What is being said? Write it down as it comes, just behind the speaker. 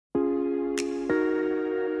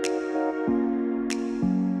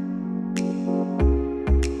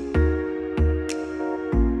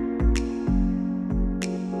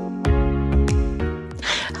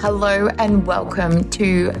Hello and welcome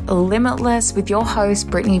to Limitless with your host,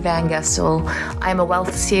 Brittany Van Gestel. I am a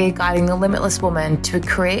wealth seer guiding the limitless woman to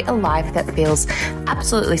create a life that feels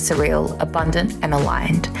absolutely surreal, abundant, and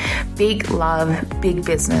aligned. Big love, big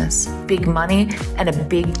business, big money, and a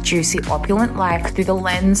big, juicy, opulent life through the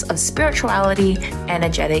lens of spirituality,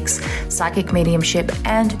 energetics, psychic mediumship,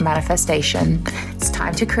 and manifestation. It's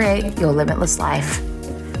time to create your limitless life.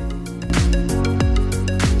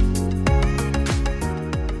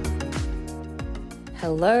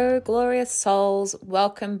 Hello, glorious souls.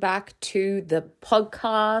 Welcome back to the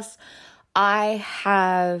podcast. I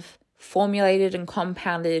have formulated and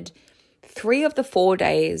compounded 3 of the 4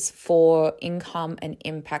 days for income and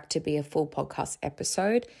impact to be a full podcast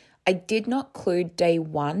episode. I did not include day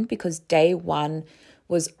 1 because day 1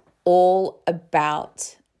 was all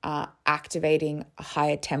about activating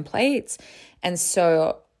higher templates. And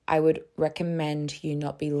so I would recommend you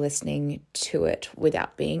not be listening to it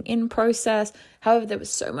without being in process. However, there was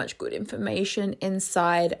so much good information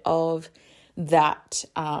inside of that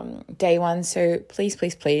day 1. So please,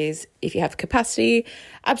 if you have capacity,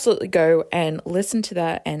 absolutely go and listen to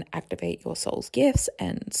that and activate your soul's gifts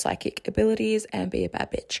and psychic abilities and be a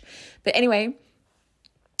bad bitch. But anyway,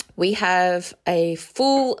 we have a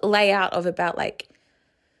full layout of about like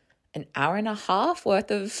an hour and a half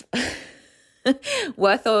worth of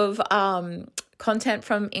content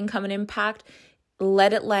from Income and Impact.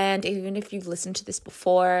 Let it land. Even if you've listened to this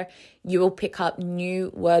before, you will pick up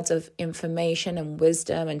new words of information and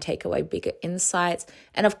wisdom and take away bigger insights.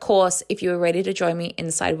 And of course, if you are ready to join me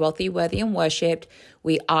inside Wealthy, Worthy, and Worshipped,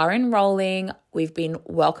 we are enrolling. We've been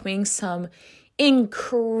welcoming some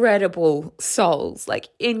incredible souls, like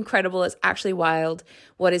incredible. It's actually wild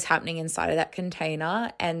what is happening inside of that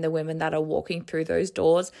container and the women that are walking through those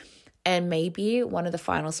doors. And maybe one of the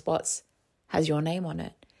final spots has your name on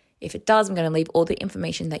it. If it does, I'm going to leave all the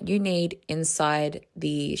information that you need inside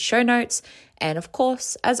the show notes. And of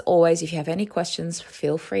course, as always, if you have any questions,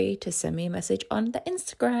 feel free to send me a message on the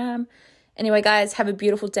Instagram. Anyway, guys, have a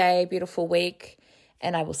beautiful day, beautiful week.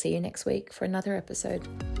 And I will see you next week for another episode.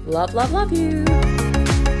 Love, love, love you.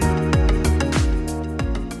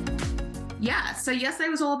 Yeah, so yesterday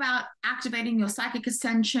was all about activating your psychic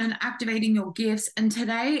ascension, activating your gifts, and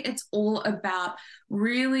today it's all about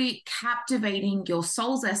really captivating your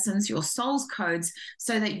soul's essence, your soul's codes,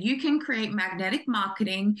 so that you can create magnetic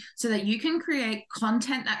marketing, so that you can create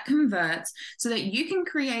content that converts, so that you can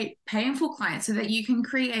create painful clients, so that you can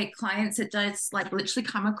create clients that just like literally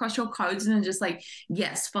come across your codes and are just like,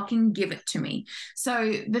 yes, fucking give it to me.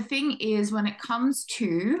 So the thing is, when it comes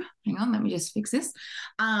to, hang on, let me just fix this.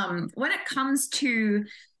 When it comes to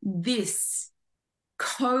this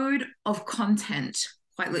code of content,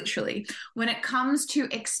 quite literally, when it comes to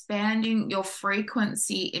expanding your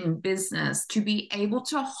frequency in business, to be able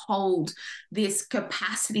to hold this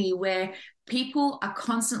capacity where people are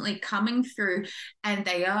constantly coming through and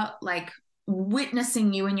they are like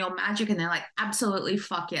witnessing you and your magic and they're like, absolutely,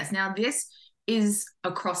 fuck yes. Now this is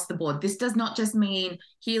across the board. This does not just mean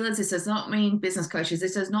healers. This does not mean business coaches.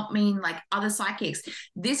 This does not mean like other psychics.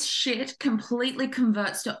 This shit completely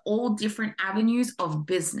converts to all different avenues of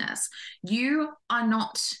business. You are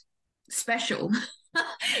not special.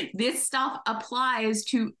 This stuff applies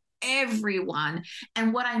to everyone.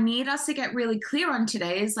 And what I need us to get really clear on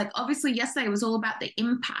today is like, obviously yesterday was all about the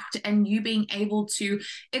impact and you being able to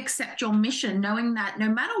accept your mission, knowing that no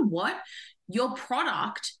matter what, your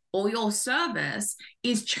product or your service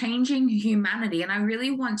is changing humanity. And I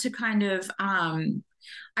really want to kind of, I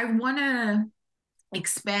want to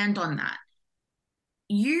expand on that.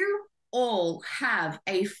 You all have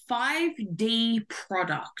a 5D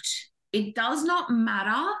product. It does not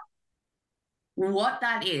matter what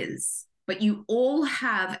that is, but you all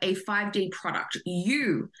have a 5D product.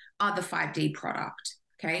 You are the 5D product.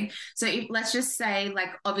 Okay. So let's just say, like,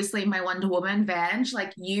 obviously my Wonder Woman, Vange,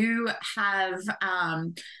 like you have,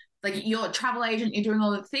 like you're a travel agent, you're doing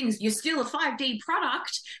all the things, you're still a 5D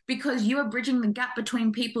product because you are bridging the gap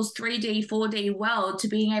between people's 3D, 4D world to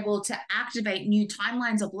being able to activate new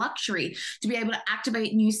timelines of luxury, to be able to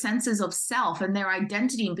activate new senses of self and their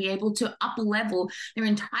identity and be able to up level their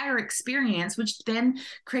entire experience, which then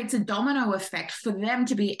creates a domino effect for them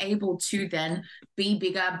to be able to then be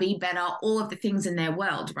bigger, be better, all of the things in their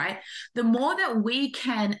world, right? The more that we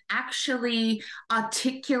can actually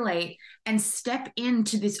articulate and step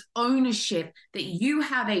into this ownership that you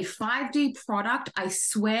have a 5D product, I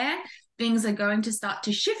swear things are going to start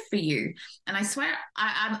to shift for you. And I swear,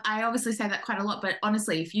 I obviously say that quite a lot, but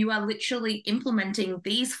honestly, if you are literally implementing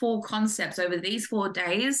these 4 concepts over these 4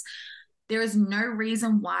 days, there is no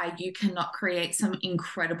reason why you cannot create some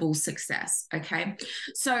incredible success. Okay.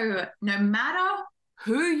 So no matter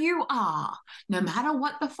who you are, no matter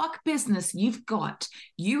what the fuck business you've got,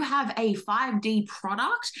 you have a 5D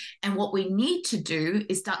product. And what we need to do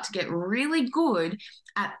is start to get really good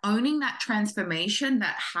at owning that transformation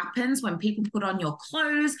that happens when people put on your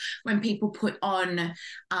clothes, when people put on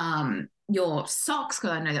your socks,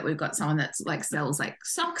 because I know that we've got someone that's like sells like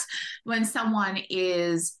socks, when someone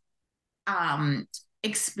is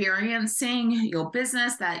experiencing your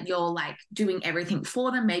business, that you're like doing everything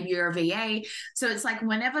for them. Maybe you're a VA. So it's like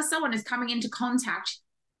whenever someone is coming into contact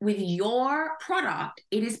with your product,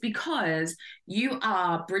 it is because you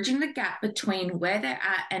are bridging the gap between where they're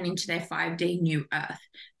at and into their 5D new earth.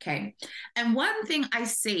 Okay. And one thing I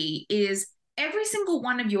see is every single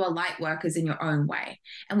one of you are light workers in your own way.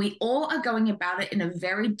 And we all are going about it in a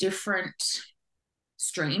very different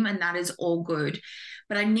stream, and that is all good.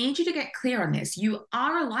 But I need you to get clear on this. You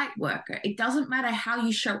are a light worker. It doesn't matter how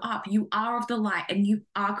you show up. You are of the light, and you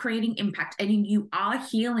are creating impact, and you are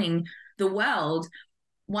healing the world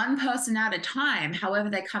one person at a time, however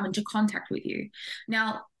they come into contact with you.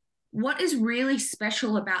 Now, what is really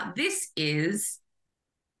special about this is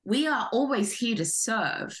we are always here to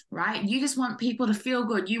serve, right? You just want people to feel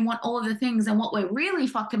good. You want all of the things. And what we're really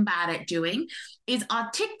fucking bad at doing is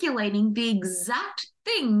articulating the exact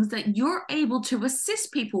things that you're able to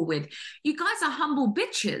assist people with. You guys are humble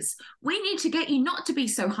bitches. We need to get you not to be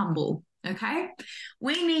so humble, okay?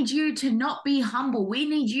 We need you to not be humble. We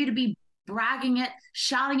need you to be bragging it,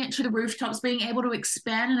 shouting it to the rooftops, being able to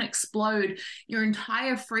expand and explode your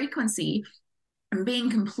entire frequency, and being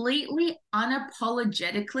completely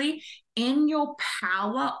unapologetically in your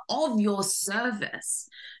power of your service.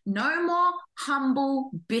 No more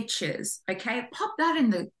humble bitches, okay? Pop that in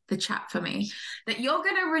the chat for me, that you're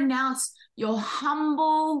going to renounce your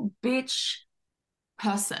humble bitch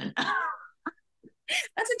person.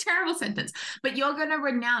 That's a terrible sentence, but you're going to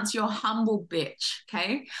renounce your humble bitch,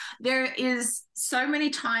 okay? There is so many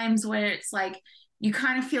times where it's like, you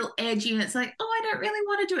kind of feel edgy and it's like, oh, I don't really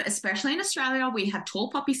want to do it. Especially in Australia, we have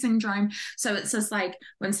tall poppy syndrome. So it's just like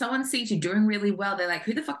when someone sees you doing really well, they're like,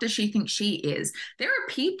 who the fuck does she think she is? There are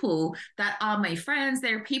people that are my friends.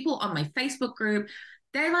 There are people on my Facebook group.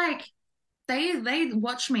 They're like, they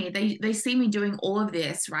watch me, they see me doing all of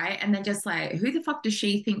this, right? And they're just like, who the fuck does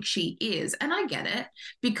she think she is? And I get it,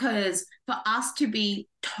 because for us to be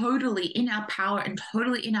totally in our power and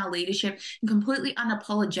totally in our leadership and completely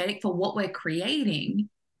unapologetic for what we're creating,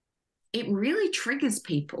 it really triggers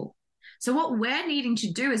people. So what we're needing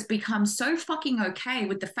to do is become so fucking okay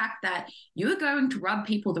with the fact that you're going to rub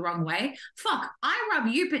people the wrong way. Fuck, I rub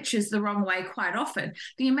you bitches the wrong way quite often.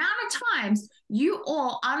 The amount of times you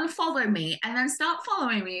all unfollow me and then start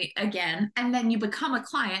following me again, and then you become a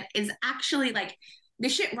client, is actually like, the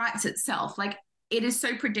shit writes itself. Like, it is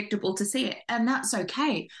so predictable to see it. And that's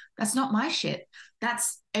okay. That's not my shit.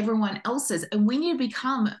 That's everyone else's. And we need to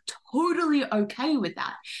become totally okay with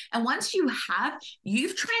that. And once you have,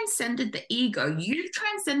 you've transcended the ego. You've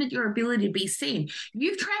transcended your ability to be seen.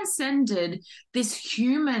 You've transcended this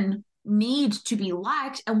human need to be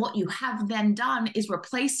liked. And what you have then done is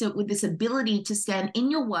replace it with this ability to stand in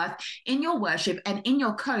your worth, in your worship, and in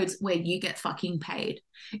your codes where you get fucking paid.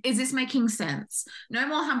 Is this making sense? No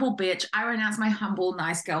more humble bitch. I renounce my humble,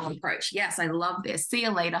 nice girl approach. Yes, I love this. See you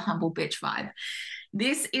later, humble bitch vibe.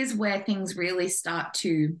 This is where things really start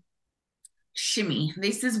to shimmy.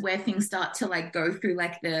 This is where things start to like go through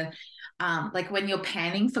like the, like when you're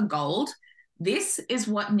panning for gold. This is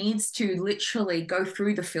what needs to literally go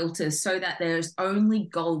through the filters so that there's only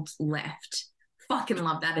gold left. Fucking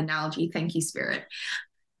love that analogy. Thank you, Spirit.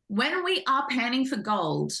 When we are panning for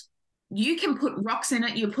gold, you can put rocks in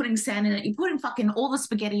it, you're putting sand in it, you're putting fucking all the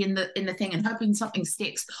spaghetti in the thing and hoping something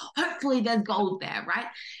sticks. Hopefully there's gold there, right?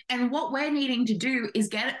 And what we're needing to do is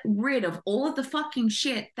get rid of all of the fucking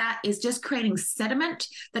shit that is just creating sediment,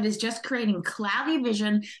 that is just creating cloudy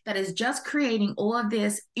vision, that is just creating all of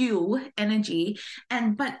this ew energy.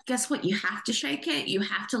 But guess what? You have to shake it. You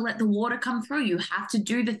have to let the water come through. You have to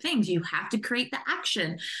do the things. You have to create the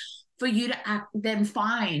action for you to then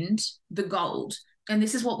find the gold. And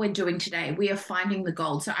this is what we're doing today. We are finding the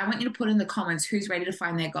gold. So I want you to put in the comments who's ready to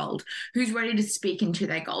find their gold, who's ready to speak into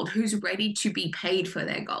their gold, who's ready to be paid for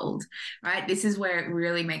their gold, right? This is where it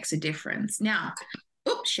really makes a difference. Now,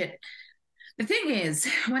 oops, shit. The thing is,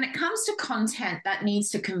 when it comes to content that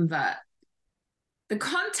needs to convert, the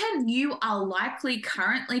content you are likely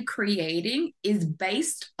currently creating is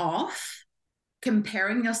based off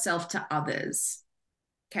comparing yourself to others,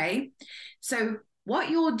 okay? So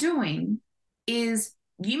what you're doing is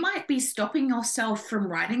you might be stopping yourself from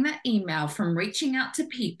writing that email, from reaching out to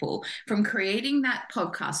people, from creating that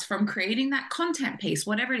podcast, from creating that content piece,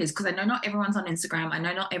 whatever it is. Because I know not everyone's on Instagram. I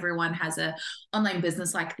know not everyone has an online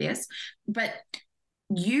business like this, but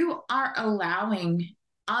you are allowing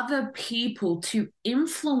other people to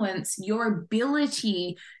influence your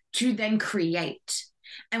ability to then create.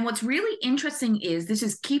 And what's really interesting is this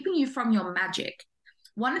is keeping you from your magic.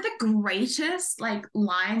 One of the greatest like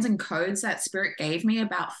lines and codes that Spirit gave me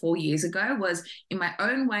about 4 years ago was in my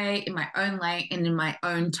own way, in my own lane, and in my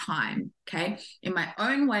own time. Okay. In my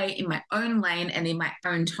own way, in my own lane, and in my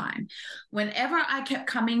own time. Whenever I kept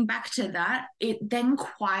coming back to that, it then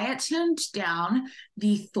quietened down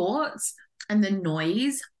the thoughts and the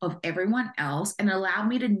noise of everyone else and allowed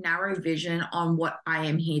me to narrow vision on what I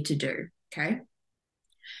am here to do. Okay.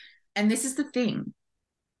 And this is the thing.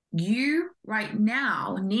 You right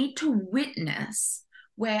now need to witness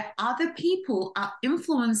where other people are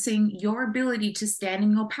influencing your ability to stand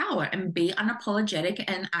in your power and be unapologetic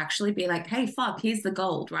and actually be like, hey, fuck, here's the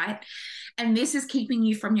gold, right? And this is keeping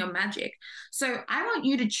you from your magic. So I want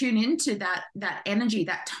you to tune into that energy,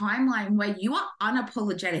 that timeline where you are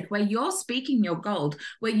unapologetic, where you're speaking your gold,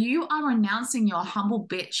 where you are announcing your humble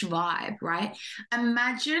bitch vibe, right?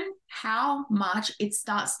 Imagine how much it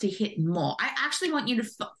starts to hit more. I actually want you to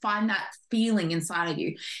find that feeling inside of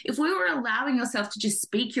you. If we were allowing yourself to just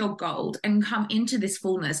speak your gold and come into this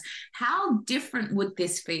fullness, how different would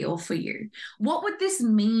this feel for you? What would this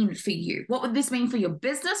mean for you? What would this mean for your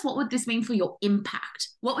business? What would this mean for your impact?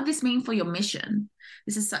 What would this mean for your mission?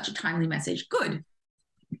 This is such a timely message. Good.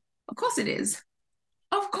 Of course it is.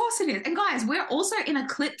 Of course it is. And guys, we're also in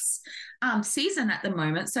eclipse season at the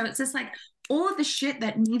moment. So it's just like all of the shit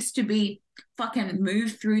that needs to be fucking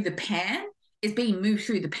moved through the pan is being moved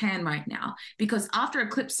through the pan right now. Because after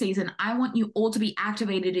eclipse season, I want you all to be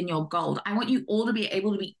activated in your gold. I want you all to be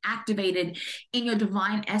able to be activated in your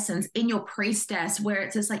divine essence, in your priestess, where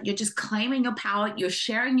it's just like you're just claiming your power, you're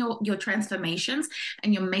sharing your transformations,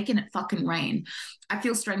 and you're making it fucking rain. I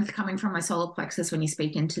feel strength coming from my solar plexus when you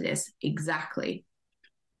speak into this. Exactly.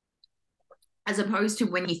 As opposed to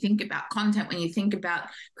when you think about content, when you think about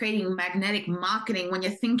creating magnetic marketing, when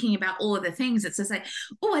you're thinking about all of the things, it's just like,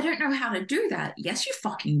 oh, I don't know how to do that. Yes, you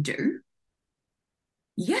fucking do.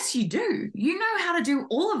 Yes, you do. You know how to do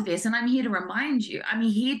all of this. And I'm here to remind you, I'm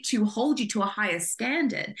here to hold you to a higher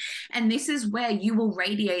standard. And this is where you will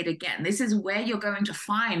radiate again. This is where you're going to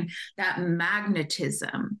find that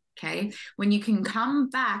magnetism. Okay. When you can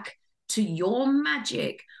come back to your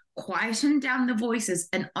magic, quieten down the voices,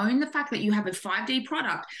 and own the fact that you have a 5D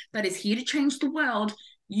product that is here to change the world,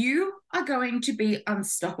 you are going to be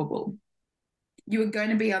unstoppable. You are going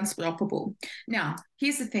to be unstoppable. Now,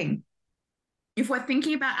 here's the thing. If we're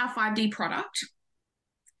thinking about our 5D product,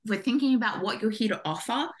 if we're thinking about what you're here to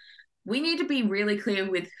offer, we need to be really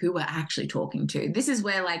clear with who we're actually talking to. This is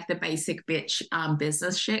where like the basic bitch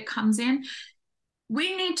business shit comes in.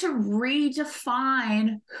 We need to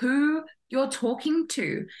redefine who you're talking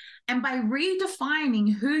to. And by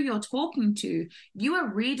redefining who you're talking to, you are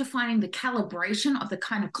redefining the calibration of the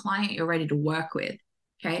kind of client you're ready to work with.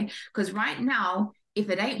 Okay. Because right now, if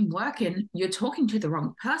it ain't working, you're talking to the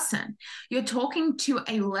wrong person. You're talking to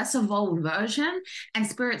a less evolved version, and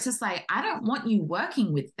Spirit's just like, I don't want you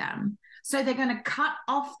working with them. So they're going to cut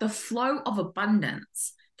off the flow of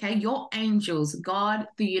abundance. Okay, your angels, God,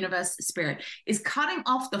 the universe, Spirit is cutting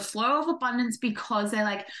off the flow of abundance because they're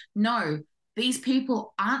like, no, these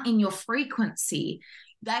people aren't in your frequency.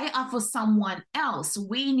 They are for someone else.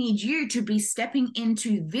 We need you to be stepping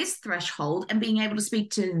into this threshold and being able to speak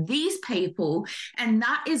to these people. And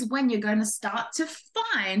that is when you're going to start to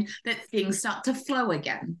find that things start to flow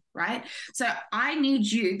again, right? So I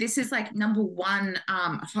need you, this is like number one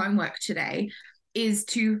homework today, is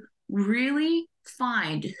to really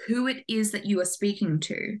find who it is that you are speaking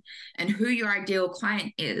to and who your ideal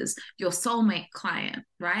client is, your soulmate client,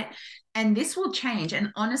 right? And this will change.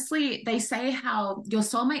 And honestly, they say how your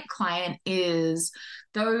soulmate client is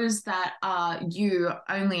those that are you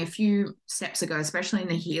only a few steps ago, especially in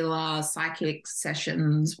the healer, psychic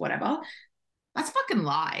sessions, whatever. That's fucking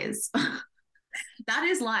lies. That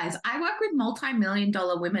is lies. I work with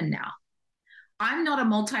multi-million-dollar women now. I'm not a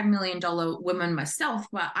multi-million-dollar woman myself,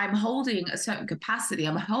 but I'm holding a certain capacity.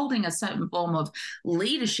 I'm holding a certain form of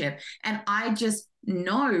leadership, and I just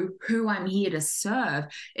know who I'm here to serve.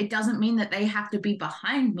 It doesn't mean that they have to be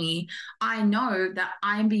behind me. I know that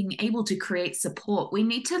I'm being able to create support. We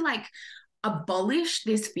need to like abolish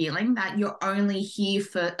this feeling that you're only here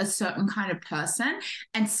for a certain kind of person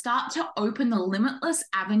and start to open the limitless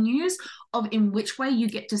avenues of in which way you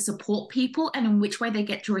get to support people and in which way they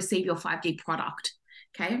get to receive your 5D product.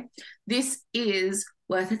 Okay. This is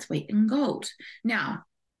worth its weight in gold. Now,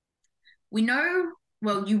 we know,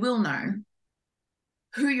 well, you will know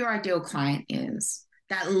who your ideal client is,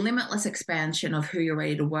 that limitless expansion of who you're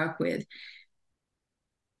ready to work with.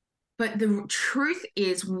 But the truth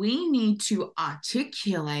is, we need to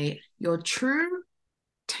articulate your true,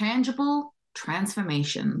 tangible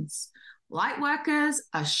transformations. Light workers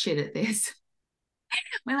are shit at this.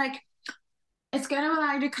 We're like, it's going to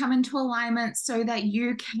allow you to come into alignment so that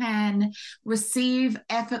you can receive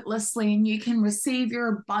effortlessly and you can receive your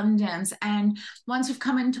abundance. And once you've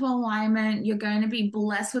come into alignment, you're going to be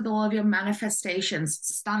blessed with all of your manifestations.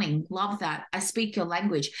 Stunning. Love that. I speak your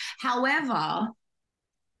language. However,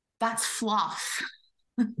 that's fluff.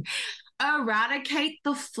 Eradicate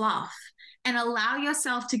the fluff and allow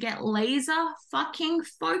yourself to get laser fucking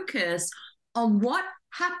focused on what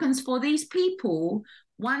happens for these people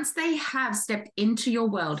once they have stepped into your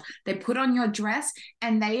world. They put on your dress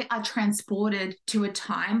and they are transported to a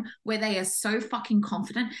time where they are so fucking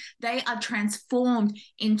confident. They are transformed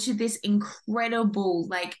into this incredible,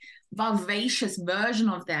 like, vivacious version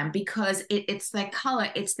of them because it's their color,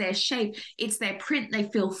 it's their shape, it's their print. They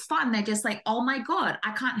feel fun. They're just like, oh my God,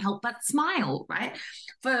 I can't help but smile, right?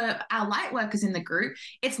 For our light workers in the group,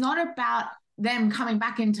 it's not about them coming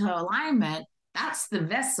back into alignment. That's the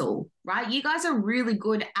vessel, right? You guys are really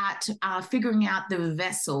good at figuring out the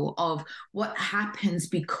vessel of what happens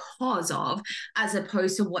because of, as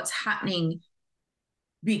opposed to what's happening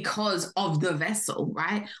because of the vessel,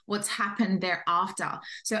 right? What's happened thereafter.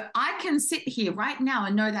 So I can sit here right now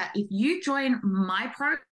and know that if you join my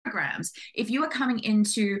programs, if you are coming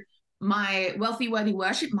into my Wealthy Worthy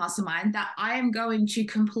Worship Mastermind, that I am going to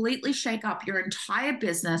completely shake up your entire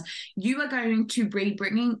business. You are going to be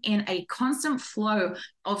bringing in a constant flow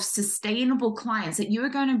of sustainable clients, that you are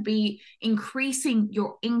going to be increasing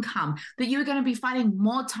your income, that you're going to be finding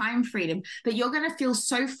more time freedom, that you're going to feel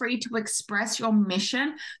so free to express your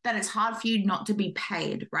mission that it's hard for you not to be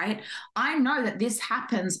paid, right? I know that this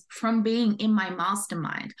happens from being in my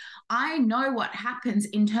mastermind. I know what happens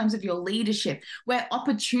in terms of your leadership, where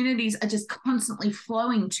opportunities are just constantly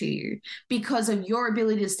flowing to you because of your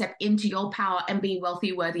ability to step into your power and be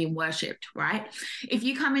wealthy, worthy, and worshipped, right? If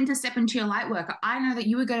you come in to step into your light worker, I know that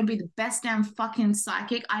you are going to be the best damn fucking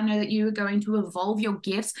psychic. I know that you are going to evolve your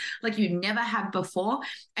gifts like you never have before.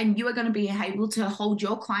 And you are going to be able to hold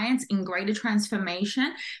your clients in greater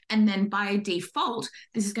transformation. And then by default,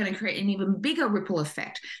 this is going to create an even bigger ripple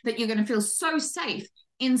effect, that you're going to feel so safe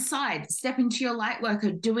inside. Step into your light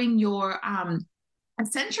worker, doing your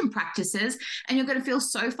ascension practices, and you're going to feel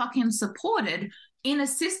so fucking supported in a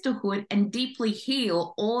sisterhood and deeply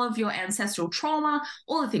heal all of your ancestral trauma,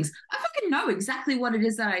 all the things. I fucking know exactly what it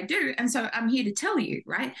is that I do. And so I'm here to tell you,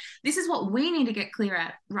 right? This is what we need to get clear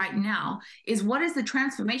at right now, is what is the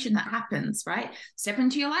transformation that happens, right? Step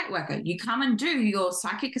into your light worker. You come and do your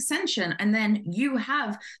psychic ascension, and then you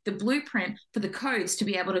have the blueprint for the codes to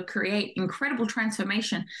be able to create incredible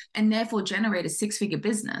transformation and therefore generate a six-figure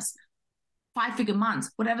business. 5-figure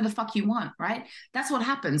months, whatever the fuck you want, right? That's what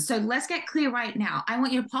happens. So let's get clear right now. I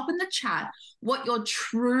want you to pop in the chat what your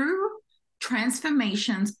true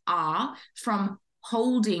transformations are from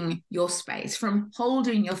holding your space, from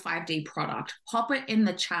holding your 5D product. Pop it in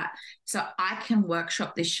the chat so I can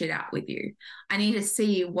workshop this shit out with you. I need to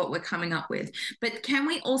see what we're coming up with. But can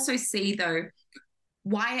we also see, though,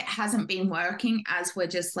 why it hasn't been working as we're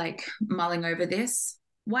just like mulling over this?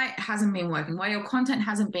 Why it hasn't been working, why your content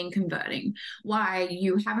hasn't been converting, why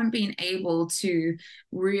you haven't been able to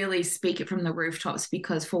really speak it from the rooftops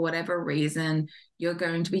because for whatever reason, you're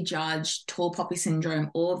going to be judged, tall poppy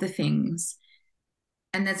syndrome, all of the things.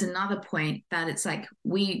 And there's another point that it's like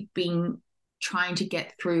we've been trying to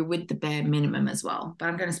get through with the bare minimum as well. But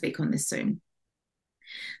I'm going to speak on this soon.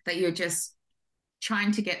 That you're just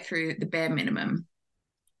trying to get through the bare minimum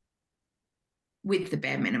with the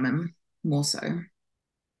bare minimum more so.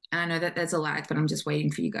 And I know that there's a lag, but I'm just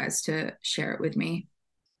waiting for you guys to share it with me.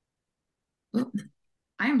 Ooh,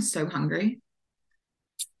 I am so hungry.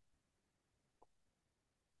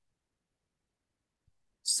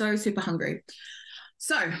 So super hungry.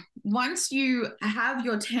 So once you have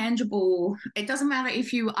your tangible, it doesn't matter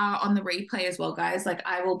if you are on the replay as well, guys. Like,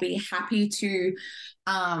 I will be happy to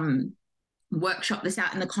workshop this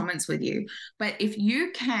out in the comments with you. But if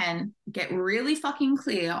you can get really fucking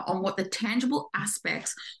clear on what the tangible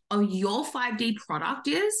aspects of your 5D product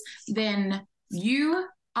is, then you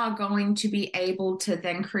are going to be able to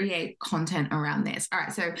then create content around this. All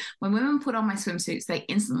right, so when women put on my swimsuits, they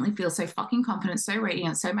instantly feel so fucking confident, so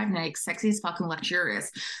radiant, so magnetic, sexy as fucking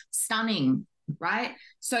luxurious, stunning, right?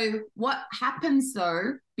 So what happens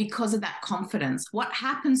though because of that confidence? What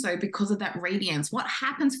happens though because of that radiance? What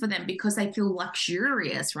happens for them because they feel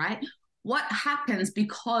luxurious, right? What happens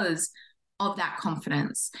because of that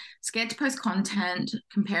confidence? Scared to post content,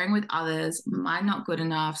 comparing with others, mine not good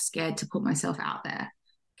enough, scared to put myself out there.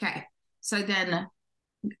 Okay. So then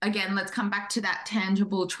again, let's come back to that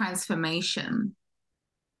tangible transformation.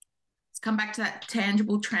 Come back to that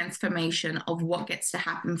tangible transformation of what gets to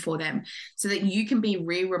happen for them so that you can be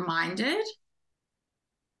reminded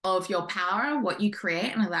of your power, what you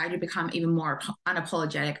create, and allow you to become even more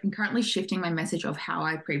unapologetic. I'm currently shifting my message of how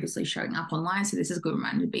I previously showing up online. So this is a good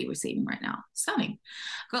reminder to be receiving right now. Stunning.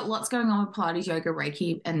 Got lots going on with Pilates, yoga,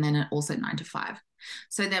 Reiki, and then also 9 to 5.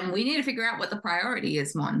 So then we need to figure out what the priority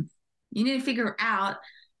is, Mon. You need to figure out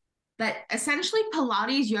that essentially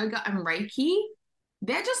Pilates, yoga, and Reiki,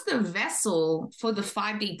 they're just the vessel for the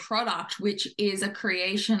 5D product, which is a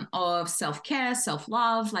creation of self-care,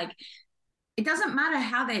 self-love. Like, it doesn't matter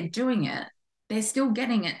how they're doing it. They're still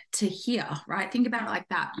getting it to here, right? Think about it like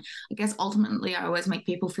that. I guess ultimately I always make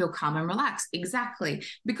people feel calm and relaxed. Exactly.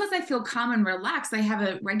 Because they feel calm and relaxed, they have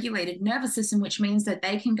a regulated nervous system, which means that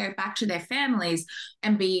they can go back to their families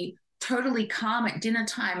and be totally calm at dinner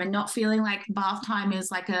time and not feeling like bath time is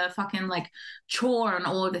like a fucking like chore and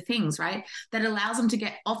all of the things, right? That allows them to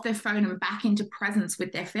get off their phone and back into presence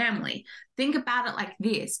with their family. Think about it like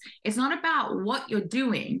this. It's not about what you're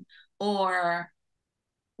doing or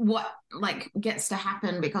what like gets to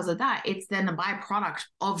happen because of that. It's then a byproduct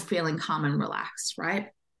of feeling calm and relaxed, right?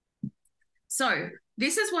 So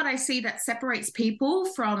this is what I see that separates people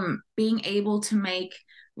from being able to make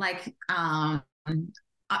like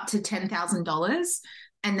up to $10,000.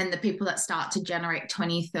 And then the people that start to generate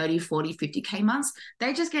 20, 30, 40, 50K months,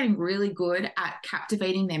 they're just getting really good at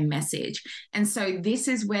captivating their message. And so this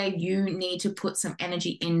is where you need to put some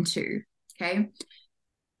energy into, okay?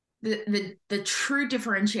 The true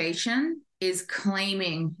differentiation is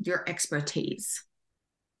claiming your expertise,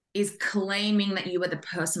 is claiming that you are the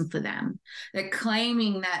person for them. They're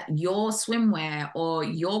claiming that your swimwear or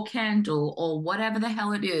your candle or whatever the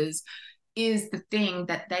hell it is the thing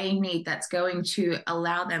that they need that's going to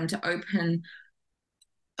allow them to open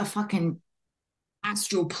a fucking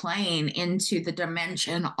astral plane into the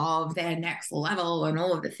dimension of their next level and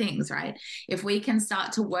all of the things, right? If we can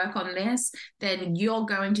start to work on this, then you're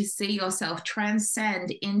going to see yourself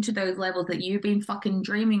transcend into those levels that you've been fucking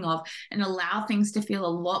dreaming of and allow things to feel a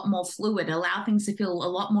lot more fluid, allow things to feel a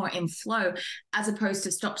lot more in flow as opposed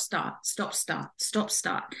to stop, start, stop, start, stop,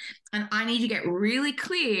 start. And I need you to get really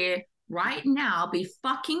clear right now, be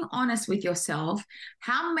fucking honest with yourself.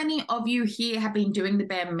 How many of you here have been doing the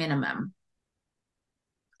bare minimum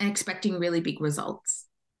and expecting really big results?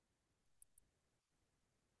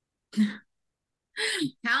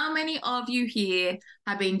 How many of you here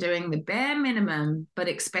have been doing the bare minimum but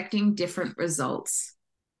expecting different results?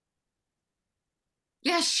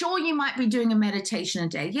 Yeah, sure, you might be doing a meditation a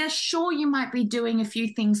day. Yeah, sure, you might be doing a few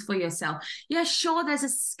things for yourself. Yeah, sure, there's a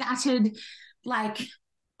scattered, like,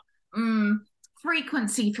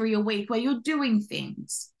 frequency through your week where you're doing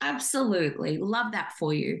things. Absolutely. Love that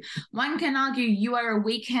for you. One can argue you are a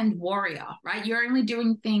weekend warrior, right? You're only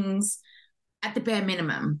doing things at the bare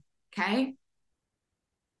minimum, okay?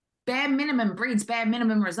 Bare minimum breeds bare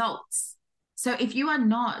minimum results. So if you are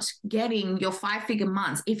not getting your 5-figure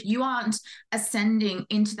months, if you aren't ascending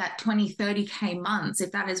into that 20, 30K months,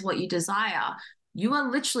 if that is what you desire, you are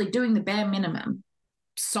literally doing the bare minimum.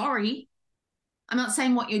 Sorry, I'm not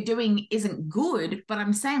saying what you're doing isn't good, but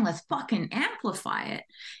I'm saying let's fucking amplify it.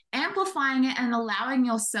 Amplifying it and allowing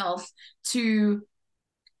yourself to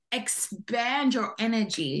expand your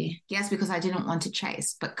energy. Yes, because I didn't want to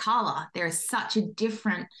chase. But Carla, there is such a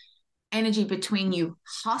different energy between you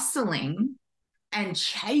hustling and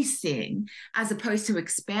chasing as opposed to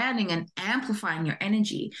expanding and amplifying your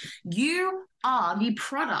energy. You are the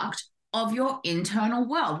product of your internal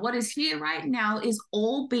world. What is here right now is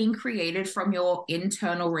all being created from your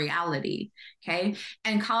internal reality. Okay.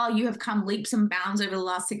 And Carl, you have come leaps and bounds over the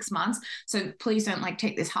last 6 months. So please don't like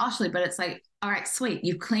take this harshly, but it's like, all right, sweet.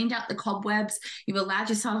 You've cleaned out the cobwebs. You've allowed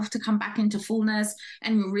yourself to come back into fullness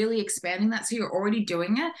and you're really expanding that. So you're already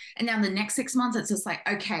doing it. And now the next 6 months, it's just like,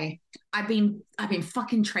 okay, I've been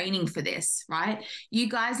fucking training for this, right? You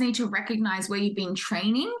guys need to recognize where you've been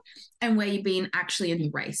training and where you've been actually in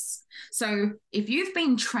the race. So if you've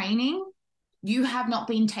been training, you have not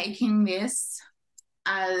been taking this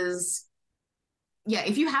as,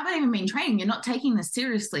 if you haven't even been training, you're not taking this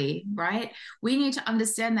seriously, right? We need to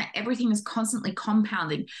understand that everything is constantly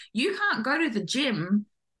compounding. You can't go to the gym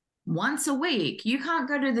once a week. You can't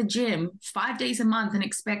go to the gym 5 days a month and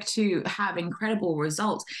expect to have incredible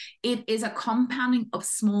results. It is a compounding of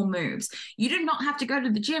small moves. You do not have to go to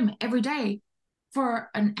the gym every day for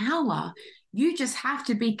an hour. You just have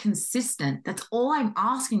to be consistent. That's all I'm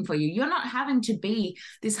asking for you. You're not having to be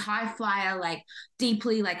this high flyer, like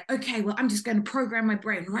deeply like, okay, well, I'm just going to program my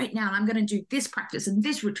brain right now. And I'm going to do this practice and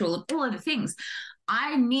this ritual and all of the things.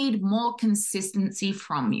 I need more consistency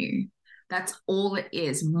from you. That's all it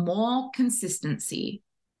is. More consistency.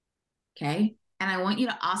 Okay. And I want you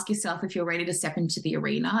to ask yourself if you're ready to step into the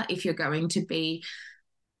arena, if you're going to be,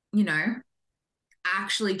 you know,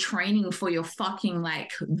 actually training for your fucking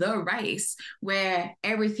like the race where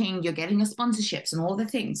everything you're getting your sponsorships and all the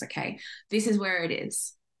things. Okay. This is where it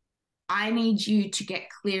is. I need you to get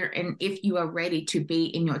clear and if you are ready to be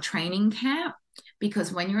in your training camp,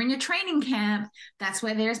 because when you're in your training camp, that's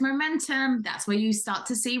where there's momentum. That's where you start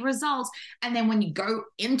to see results. And then when you go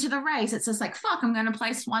into the race, it's just like, fuck, I'm going to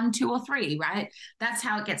place 1, 2, or 3, right? That's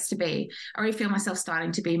how it gets to be. I already feel myself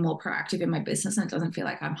starting to be more proactive in my business and it doesn't feel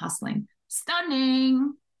like I'm hustling.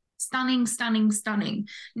 Stunning, stunning, stunning, stunning.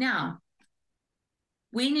 Now,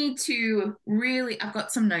 we need to really, I've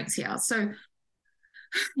got some notes here. So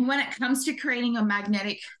when it comes to creating a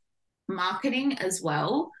magnetic marketing as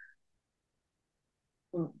well,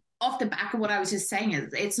 off the back of what I was just saying,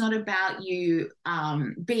 is it's not about you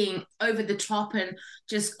being over the top and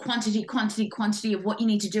just quantity of what you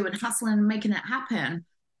need to do and hustling and making it happen.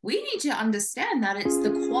 We need to understand that it's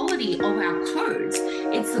the quality of our codes.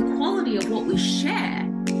 It's the quality of what we share,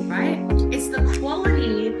 right? It's the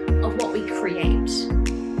quality of what we create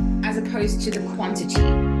as opposed to the quantity.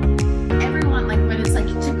 Everyone, like when it's like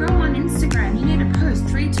to grow on Instagram, you need to post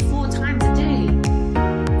 3 to 4 times a day.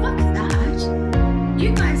 Fuck that. You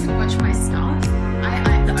guys have watched my stuff.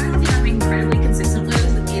 The only thing I'm incredibly consistent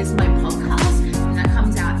with is my podcast, and that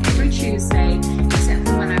comes out every Tuesday, except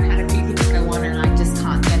for when I've had a few things go on and I just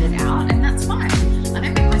can't get it out, and that's fine. I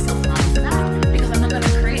don't make myself laugh for that because I'm not going to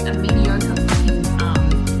create a mediocre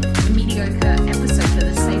episode for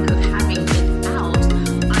the sake of having it out.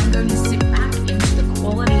 I'm going to sit back into the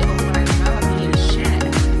quality of what I know I'm here to share,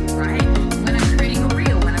 right? When I'm creating a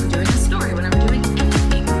reel, when I'm doing a story, when I'm doing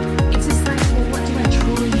anything, it's just like, well, what do I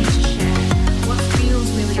truly need to share? What feels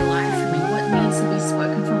really alive for me? What needs to be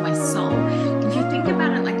spoken from my soul? If you think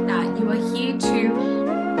about it like that, you are here to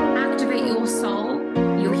activate your soul.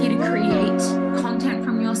 You're here to create content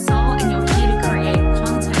from your soul, and you're here to create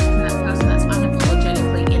content from that person that's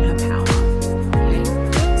unapologetically in her power. Okay?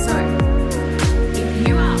 So if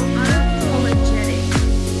you are unapologetic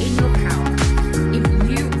in your power, if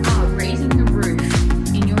you are raising the roof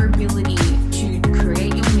in your ability to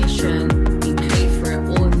create your mission, be paid for it,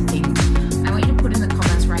 all of the things, I want you to put in the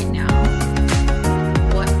comments right now,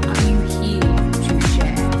 what are you here to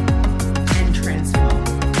share and transform?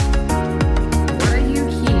 What are you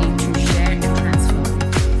here to share and transform?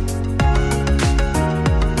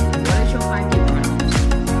 What is your 5-year plan?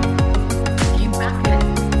 Do you back it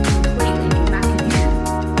completely? Do you back it in?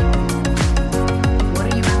 What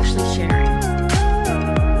are you actually sharing?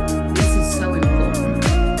 This is so important.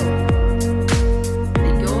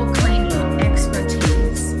 That you're claiming your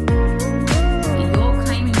expertise, that you're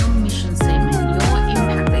claiming your mission statement, your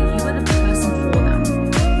impact, that you are the person for them.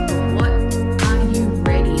 What are you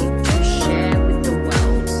ready to share with the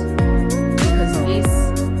world? Because this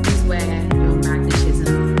is where your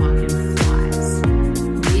magnetism fucking flies.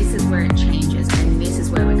 This is where it changes, and this is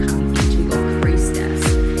where we're coming into your priestess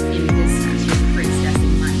in business, your priestess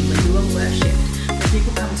in money, where you are worshipped, where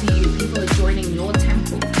people come to you, people are joining your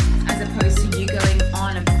temple, as opposed to you going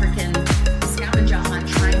on a freaking scavenger hunt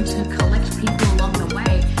trying to collect people along the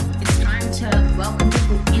way. It's time to welcome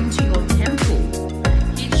people into your temple.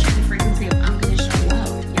 Here to share the frequency of unconditional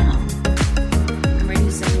love. Yeah. I'm ready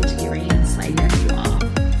to step into the arena and slay who you are.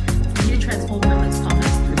 For you to transform women's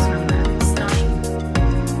comments through some stunning,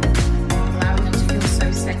 allowing them to feel so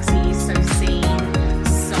sexy, so seen,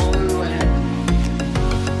 so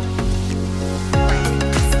like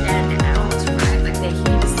stand out, right? Like they're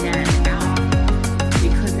here to stand out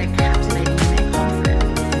because they're captivating and they're confident.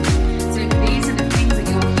 So these are the things that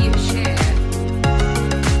you're here to share.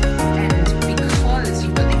 And because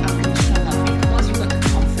you've got the unconditional love, because you've got the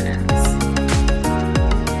confidence,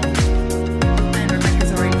 and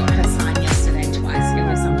Rebecca's already got her sign yesterday twice. It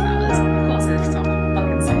was sunflowers. Of course, it's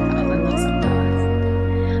fucking sunflowers. I love sunflowers.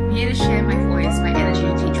 I'm here to share my voice, my energy,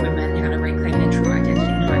 and teach women how to reclaim their true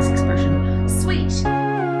identity and highest expression. Sweet.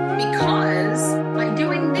 Because by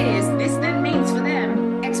doing this then means for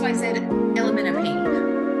them XYZ element of pink.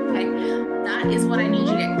 Okay? That is what I need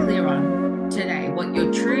you to get clear on today. What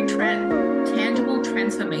your true tangible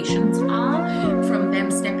transformation transformations are from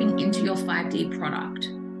them stepping into your 5D product.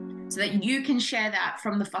 So that you can share that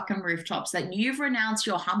from the fucking rooftops, that you've renounced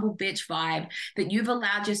your humble bitch vibe, that you've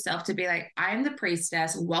allowed yourself to be like, I am the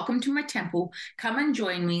priestess, welcome to my temple, come and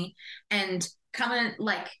join me, and come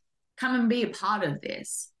and be a part of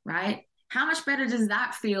this, right? How much better does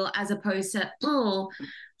that feel as opposed to, oh,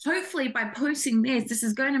 hopefully by posting this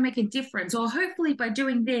is going to make a difference, or hopefully by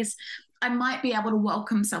doing this, I might be able to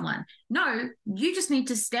welcome someone. No, you just need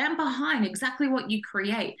to stand behind exactly what you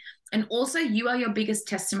create. And also, you are your biggest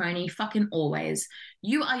testimony, fucking always.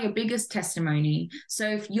 You are your biggest testimony. So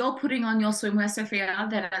if you're putting on your swimwear, Sophia,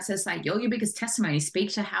 then it says like, you're your biggest testimony.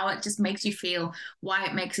 Speak to how it just makes you feel, why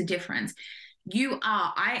it makes a difference.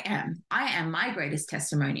 I am my greatest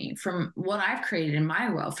testimony from what I've created in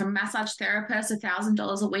my world, from massage therapists,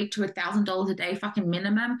 $1,000 a week to $1,000 a day, fucking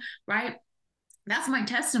minimum, right? That's my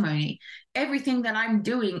testimony. Everything that I'm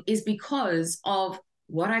doing is because of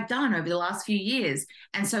what I've done over the last few years.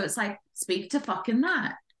 And so it's like, speak to fucking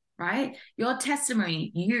that, right? Your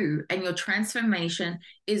testimony, you and your transformation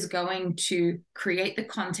is going to create the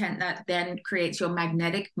content that then creates your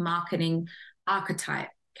magnetic marketing archetype,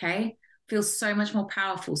 okay? Feels so much more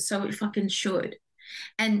powerful. So it fucking should.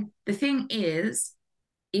 And the thing is,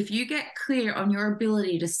 if you get clear on your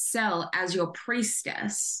ability to sell as your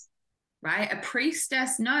priestess, right? A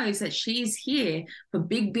priestess knows that she's here for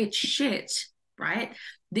big bitch shit, right?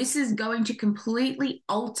 This is going to completely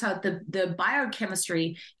alter the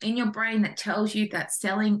biochemistry in your brain that tells you that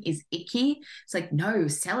selling is icky. It's like, no,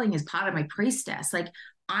 selling is part of my priestess. Like,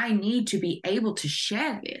 I need to be able to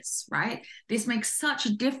share this, right? This makes such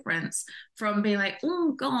a difference from being like,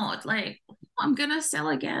 oh God, like, I'm going to sell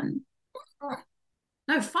again.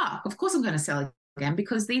 No, fuck. Of course I'm going to sell again,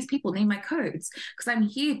 because these people need my codes, because I'm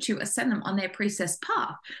here to ascend them on their priestess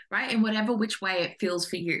path, right? In whatever which way it feels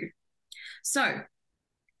for you. So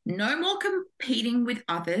no more competing with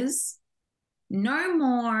others. No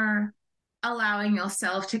more allowing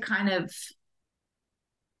yourself to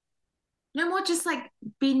no more just like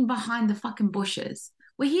being behind the fucking bushes.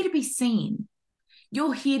 We're here to be seen.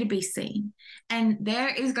 You're here to be seen. And there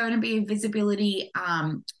is going to be a visibility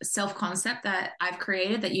self-concept that I've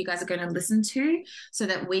created that you guys are going to listen to, so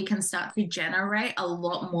that we can start to generate a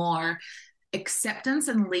lot more acceptance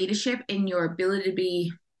and leadership in your ability to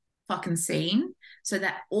be fucking seen, so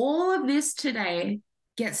that all of this today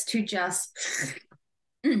gets to just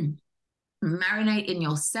marinate in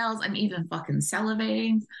your cells. I'm even fucking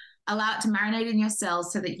salivating. Allow it to marinate in your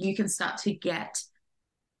cells so that you can start to get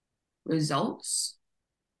results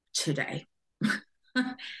today.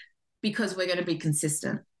 Because we're going to be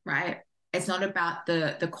consistent, right? It's not about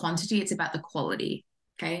the quantity, it's about the quality.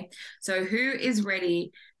 Okay. So who is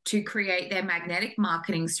ready to create their magnetic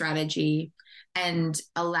marketing strategy and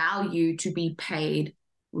allow you to be paid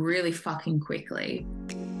really fucking quickly?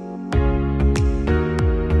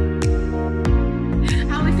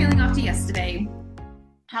 How are we feeling after yesterday?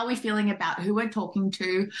 How are we feeling about who we're talking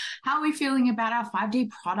to? How are we feeling about our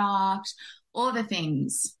 5D product? All the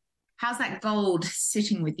things. How's that gold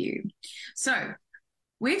sitting with you? So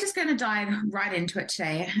we're just going to dive right into it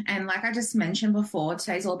today. And like I just mentioned before,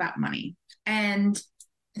 today's all about money. And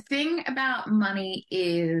the thing about money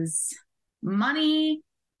is my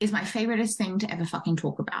favoriteest thing to ever fucking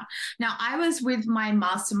talk about. Now, I was with my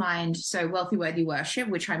mastermind, so Wealthy Worthy Worship,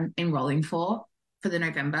 which I'm enrolling for the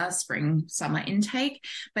November, spring, summer intake.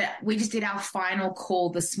 But we just did our final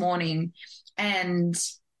call this morning, and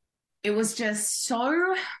it was just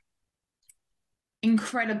so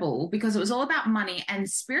incredible because it was all about money, and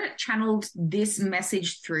Spirit channeled this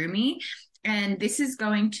message through me. And this is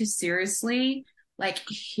going to seriously like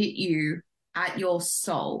hit you at your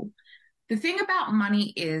soul. The thing about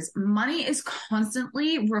money is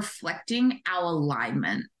constantly reflecting our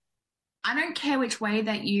alignment. I don't care which way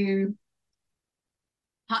that you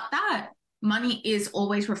cut that. Money is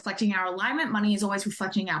always reflecting our alignment. Money is always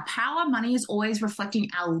reflecting our power. Money is always reflecting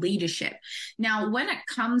our leadership. Now, when it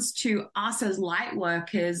comes to us as light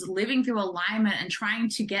workers living through alignment and trying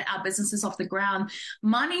to get our businesses off the ground,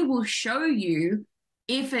 money will show you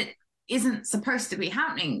if it isn't supposed to be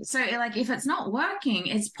happening. So like if it's not working,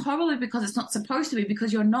 it's probably because it's not supposed to be,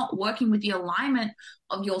 because you're not working with the alignment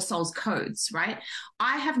of your soul's codes, right?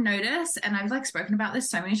 I have noticed, and I've like spoken about this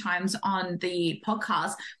so many times on the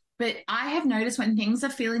podcast, but I have noticed when things are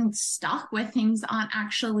feeling stuck, where things aren't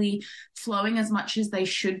actually flowing as much as they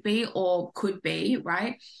should be or could be,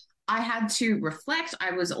 right? I had to reflect.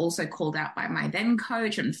 I was also called out by my then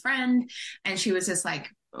coach and friend, and she was just like,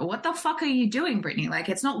 what the fuck are you doing, Brittany? Like,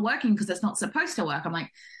 it's not working because it's not supposed to work. I'm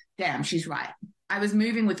like, damn, she's right. I was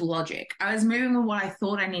moving with logic. I was moving with what I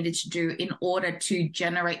thought I needed to do in order to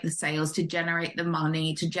generate the sales, to generate the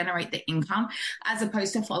money, to generate the income, as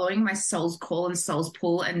opposed to following my soul's call and soul's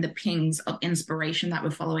pull and the pings of inspiration that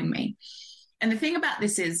were following me. And the thing about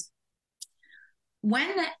this is,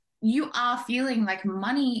 when you are feeling like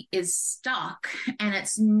money is stuck and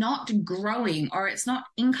it's not growing, or it's not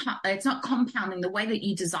income, it's not compounding the way that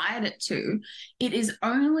you desired it to, it is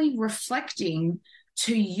only reflecting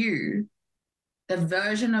to you the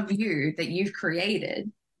version of you that you've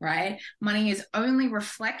created, right? Money is only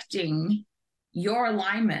reflecting your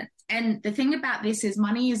alignment. And the thing about this is,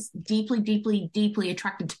 money is deeply, deeply, deeply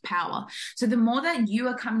attracted to power. So the more that you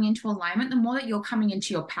are coming into alignment, the more that you're coming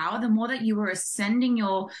into your power, the more that you are ascending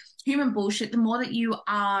your human bullshit, the more that you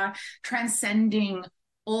are transcending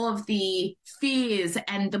all of the fears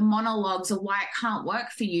and the monologues of why it can't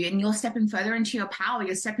work for you. And you're stepping further into your power.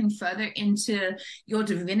 You're stepping further into your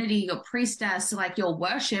divinity, your priestess, like your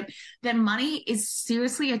worship. Then money is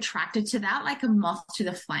seriously attracted to that like a moth to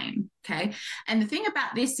the flame. Okay. And the thing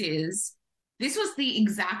about this is, this was the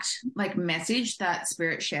exact like message that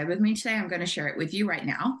Spirit shared with me today. I'm going to share it with you right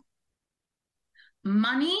now.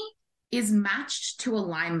 Money is matched to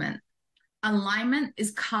alignment. Alignment is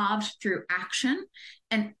carved through action,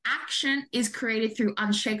 and action is created through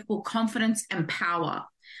unshakable confidence and power.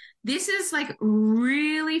 This is like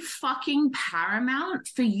really fucking paramount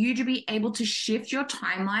for you to be able to shift your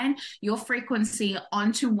timeline, your frequency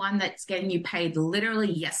onto one that's getting you paid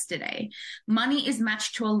literally yesterday. Money is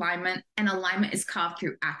matched to alignment, and alignment is carved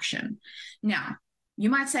through action. Now, you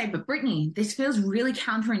might say, but Brittany, this feels really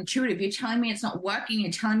counterintuitive. You're telling me it's not working.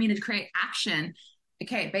 You're telling me to create action.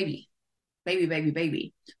 Okay, baby.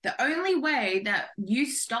 The only way that you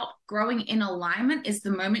stop growing in alignment is the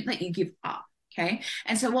moment that you give up. Okay.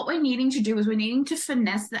 And so what we're needing to do is we're needing to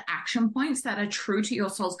finesse the action points that are true to your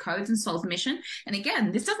soul's codes and soul's mission. And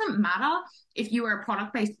again, this doesn't matter if you are a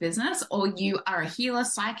product-based business or you are a healer,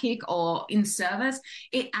 psychic, or in service.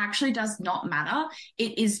 It actually does not matter.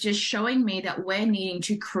 It is just showing me that we're needing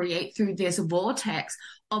to create through this vortex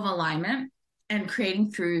of alignment and creating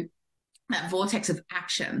through that vortex of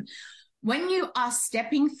action. When you are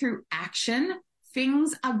stepping through action,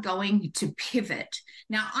 things are going to pivot.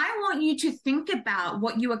 Now, I want you to think about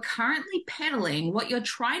what you are currently peddling, what you're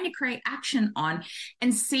trying to create action on,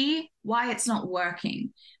 and see why it's not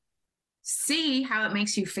working. See how it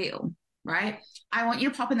makes you feel, right? I want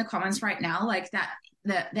you to pop in the comments right now, like that,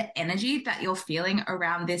 the energy that you're feeling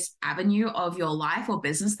around this avenue of your life or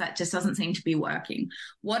business that just doesn't seem to be working.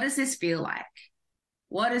 What does this feel like?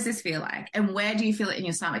 What does this feel like? And where do you feel it in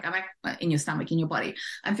your stomach? I'm like, in your stomach, in your body.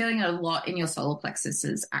 I'm feeling it a lot in your solar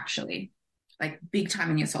plexuses, actually, like big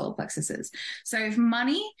time in your solar plexuses. So if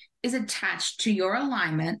money is attached to your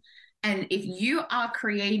alignment, and if you are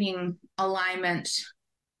creating alignment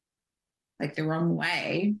like the wrong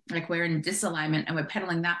way, like we're in disalignment and we're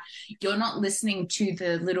peddling that, you're not listening to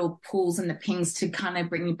the little pulls and the pings to kind of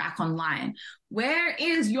bring you back online. Where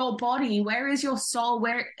is your body? Where is your soul?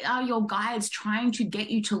 Where are your guides trying to get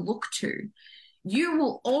you to look to? You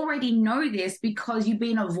will already know this because you've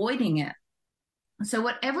been avoiding it. So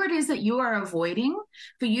whatever it is that you are avoiding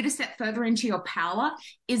for you to step further into your power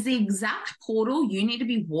is the exact portal you need to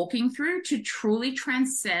be walking through to truly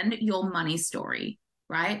transcend your money story.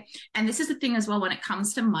 Right? And this is the thing as well, when it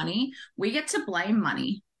comes to money, we get to blame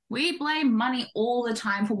money. We blame money all the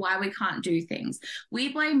time for why we can't do things.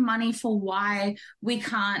 We blame money for why we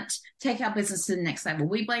can't take our business to the next level.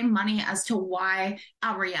 We blame money as to why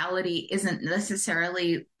our reality isn't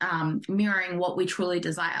necessarily mirroring what we truly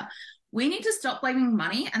desire. We need to stop blaming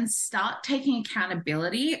money and start taking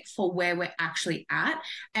accountability for where we're actually at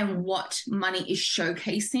and what money is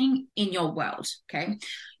showcasing in your world, okay?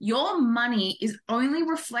 Your money is only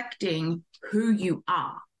reflecting who you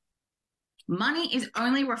are. Money is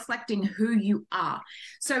only reflecting who you are.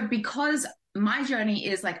 So because my journey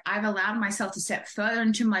is like, I've allowed myself to step further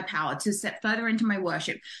into my power, to step further into my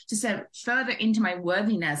worship, to step further into my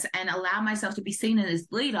worthiness and allow myself to be seen as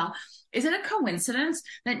leader. Is it a coincidence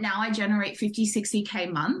that now I generate 50,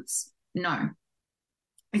 60K months? No.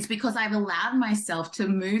 It's because I've allowed myself to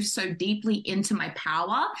move so deeply into my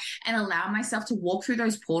power and allow myself to walk through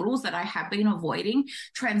those portals that I have been avoiding,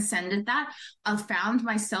 transcended that. I've found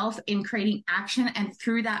myself in creating action, and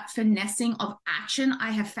through that finessing of action,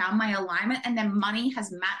 I have found my alignment, and then money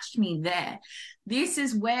has matched me there. This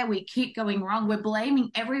is where we keep going wrong. We're blaming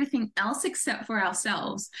everything else except for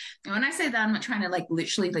ourselves. And when I say that, I'm not trying to like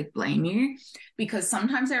literally like blame you, because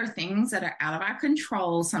sometimes there are things that are out of our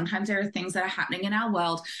control. Sometimes there are things that are happening in our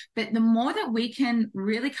world. But the more that we can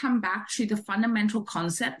really come back to the fundamental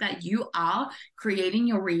concept that you are creating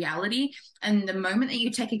your reality, and the moment that you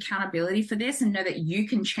take accountability for this and know that you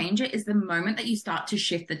can change it is the moment that you start to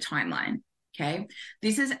shift the timeline. Okay.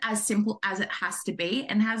 This is as simple as it has to be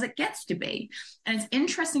and as it gets to be. And it's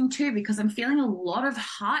interesting too, because I'm feeling a lot of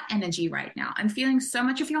heart energy right now. I'm feeling so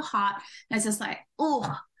much of your heart. It's just like,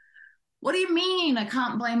 oh, what do you mean I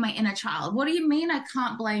can't blame my inner child? What do you mean I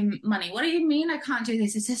can't blame money? What do you mean I can't do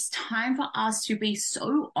this? It's just time for us to be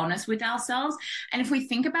so honest with ourselves. And if we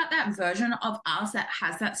think about that version of us that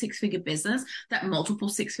has that six-figure business, that multiple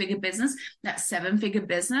six-figure business, that seven-figure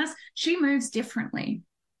business, she moves differently.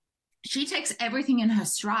 She takes everything in her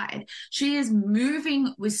stride. She is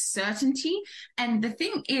moving with certainty. And the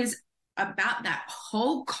thing is about that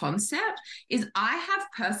whole concept is I have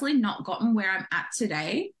personally not gotten where I'm at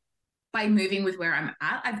today by moving with where I'm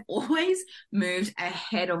at. I've always moved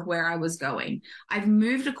ahead of where I was going. I've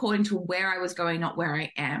moved according to where I was going, not where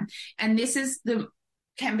I am. And this is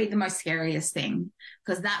can be the most scariest thing,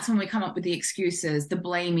 because that's when we come up with the excuses, the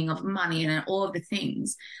blaming of money and all of the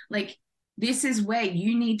things. Like, this is where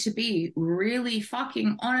you need to be really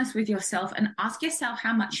fucking honest with yourself and ask yourself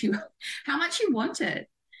how much you want it.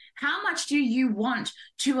 How much do you want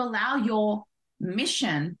to allow your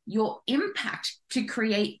mission, your impact to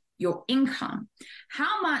create your income?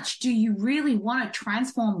 How much do you really want to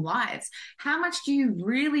transform lives? How much do you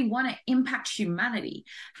really want to impact humanity?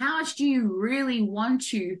 How much do you really want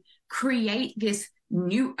to create this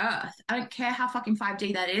new earth? I don't care how fucking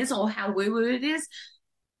 5D that is or how woo-woo it is.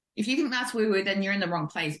 If you think that's woo-woo, then you're in the wrong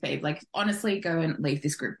place, babe. Like, honestly, go and leave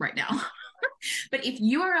this group right now. But if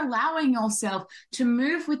you are allowing yourself to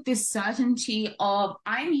move with this certainty of,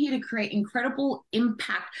 I'm here to create incredible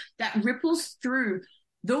impact that ripples through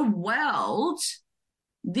the world,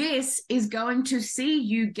 this is going to see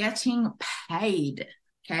you getting paid.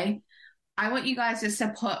 Okay. I want you guys just to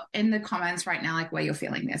put in the comments right now, like, where you're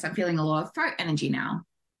feeling this. I'm feeling a lot of throat energy now,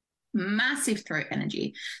 massive throat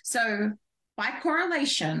energy. So by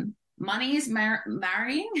correlation, money is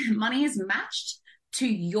money is matched to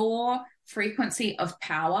your frequency of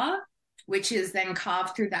power, which is then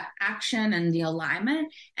carved through that action and the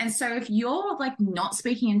alignment. And so if you're like not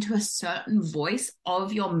speaking into a certain voice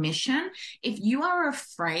of your mission, if you are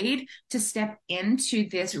afraid to step into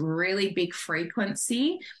this really big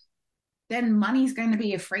frequency, then money's going to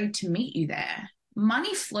be afraid to meet you there.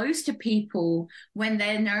 Money flows to people when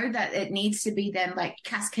they know that it needs to be then like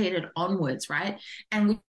cascaded onwards, right?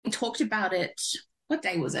 And we talked about it. What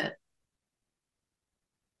day was it?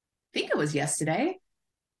 I think it was yesterday,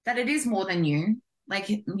 that it is more than you. Like,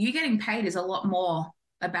 you getting paid is a lot more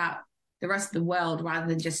about the rest of the world rather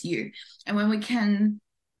than just you. And when we can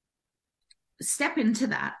step into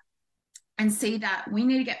that and see that we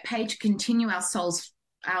need to get paid to continue our soul's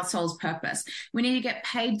purpose. We need to get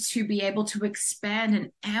paid to be able to expand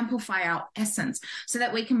and amplify our essence so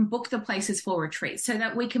that we can book the places for retreats, so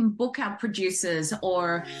that we can book our producers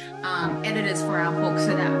or editors for our book,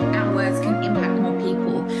 so that our words can impact more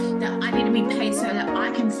people. That I need to be paid so that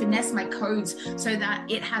I can finesse my codes so that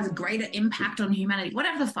it has greater impact on humanity,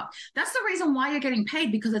 whatever the fuck. That's the reason why you're getting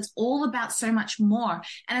paid, because it's all about so much more.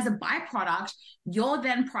 And as a byproduct, your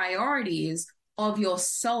then priorities of your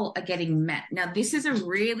soul are getting met. Now, this is a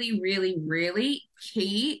really, really, really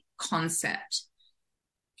key concept.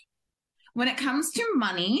 When it comes to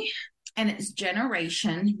money and its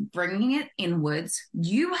generation, bringing it inwards,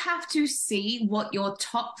 you have to see what your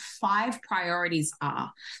top 5 priorities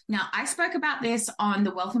are. Now, I spoke about this on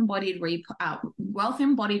the Wealth Embodied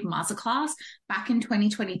Masterclass back in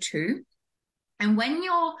 2022. And when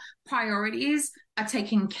your priorities are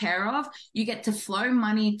taken care of, you get to flow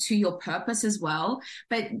money to your purpose as well.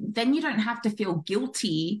 But then you don't have to feel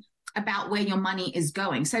guilty about where your money is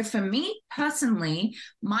going. So for me personally,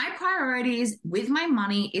 my priorities with my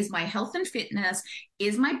money is my health and fitness,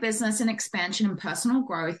 is my business and expansion and personal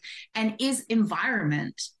growth, and is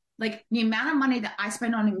environment. Like, the amount of money that I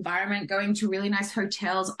spend on environment, going to really nice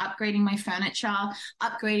hotels, upgrading my furniture,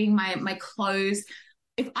 upgrading my clothes.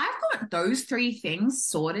 If I've got those 3 things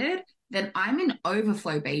sorted, then I'm in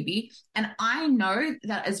overflow, baby. And I know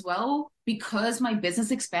that as well, because my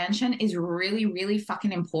business expansion is really, really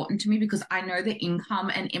fucking important to me, because I know the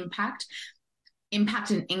income and impact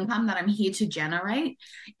and income that I'm here to generate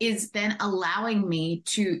is then allowing me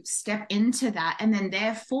to step into that. And then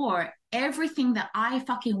therefore, everything that I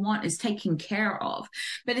fucking want is taken care of.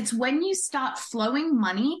 But it's when you start flowing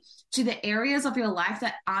money to the areas of your life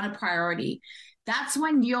that aren't a priority, that's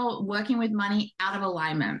when you're working with money out of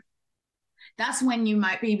alignment. That's when you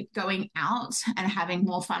might be going out and having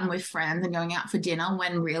more fun with friends and going out for dinner,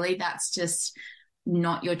 when really that's just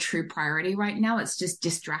not your true priority right now. It's just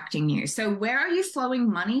distracting you. So where are you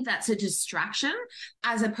flowing money that's a distraction,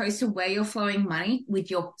 as opposed to where you're flowing money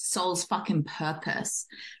with your soul's fucking purpose?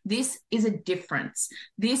 This is a difference.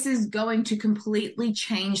 This is going to completely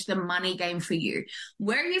change the money game for you.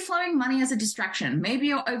 Where are you flowing money as a distraction? Maybe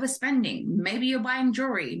you're overspending. Maybe you're buying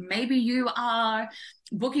jewelry. Maybe you are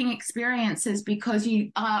booking experiences because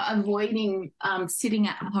you are avoiding sitting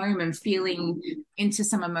at home and feeling into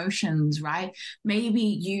some emotions, right? Maybe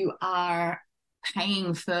you are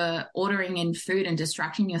paying for ordering in food and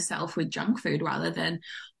distracting yourself with junk food rather than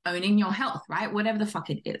owning your health, right? Whatever the fuck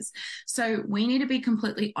it is. So we need to be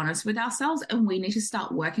completely honest with ourselves, and we need to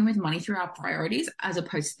start working with money through our priorities as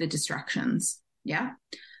opposed to the distractions. Yeah.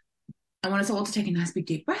 I want us all to take a nice big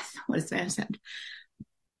deep breath. What does Van said?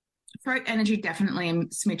 Throat energy, definitely a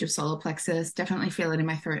smidge of solar plexus, definitely feel it in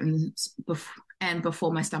my throat and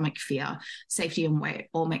before my stomach, fear, safety and weight,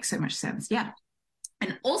 all makes so much sense. Yeah.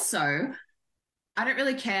 And also, I don't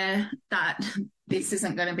really care that this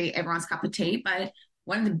isn't going to be everyone's cup of tea, but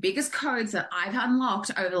one of the biggest codes that I've unlocked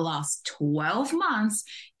over the last 12 months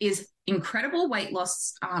is incredible weight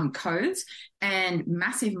loss codes and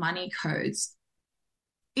massive money codes.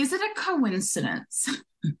 Is it a coincidence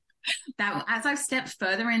that as I've stepped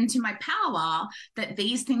further into my power, that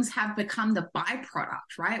these things have become the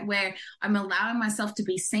byproduct, right? Where I'm allowing myself to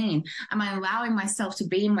be seen. Am I allowing myself to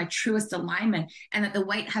be in my truest alignment? And that the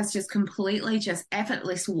weight has just completely just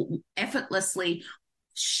effortlessly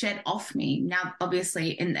shed off me. Now,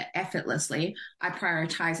 obviously, in the effortlessly, I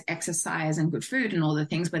prioritize exercise and good food and all the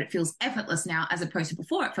things, but it feels effortless now, as opposed to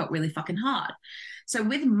before it felt really fucking hard. So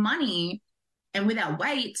with money and with our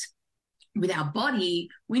weight, with our body,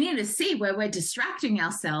 we need to see where we're distracting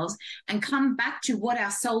ourselves and come back to what our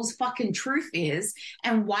soul's fucking truth is,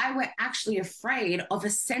 and why we're actually afraid of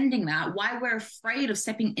ascending that, why we're afraid of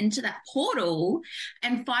stepping into that portal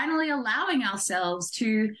and finally allowing ourselves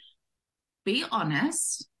to be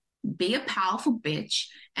honest, be a powerful bitch,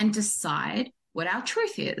 and decide what our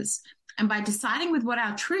truth is. And by deciding with what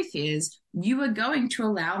our truth is, you are going to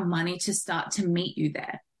allow money to start to meet you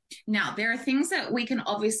there. Now, there are things that we can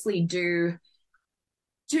obviously do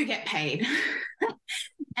to get paid.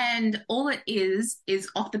 And all it is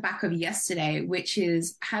off the back of yesterday, which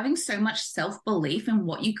is having so much self-belief in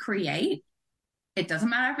what you create. It doesn't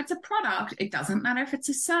matter if it's a product. It doesn't matter if it's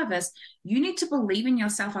a service. You need to believe in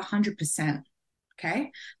yourself 100%.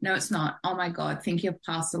 Okay? No, it's not. Oh my God, think of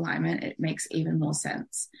past alignment. It makes even more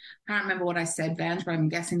sense. I can't remember what I said, Vange, but I'm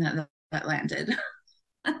guessing that landed.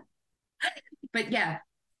 But yeah.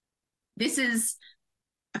 This is,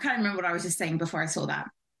 I can't remember what I was just saying before I saw that.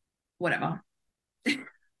 Whatever.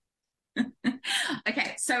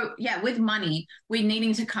 Okay, so yeah, with money, we're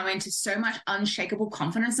needing to come into so much unshakable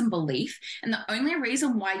confidence and belief. And the only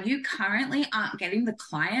reason why you currently aren't getting the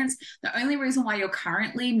clients, the only reason why you're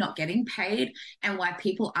currently not getting paid and why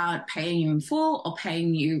people aren't paying you in full or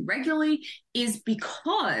paying you regularly is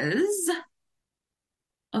because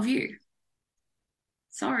of you.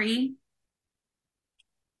 Sorry.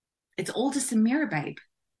 It's all just a mirror, babe.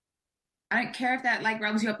 I don't care if that like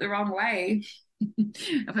rubs you up the wrong way.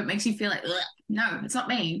 If it makes you feel like, ugh. No, it's not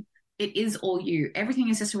me. It is all you. Everything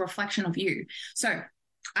is just a reflection of you. So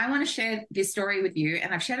I want to share this story with you,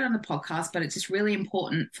 and I've shared it on the podcast, but it's just really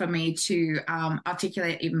important for me to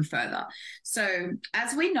articulate even further. So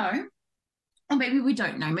as we know, or maybe we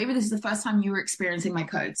don't know, maybe this is the first time you were experiencing my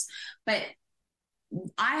codes, but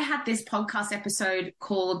I had this podcast episode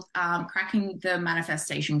called Cracking the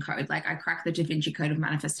Manifestation Code. Like I cracked the Da Vinci Code of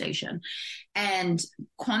Manifestation. And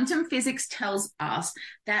quantum physics tells us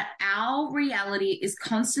that our reality is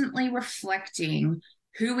constantly reflecting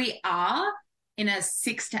who we are in a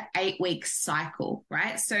 6 to 8 week cycle,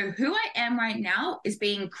 right? So who I am right now is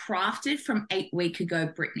being crafted from 8 week ago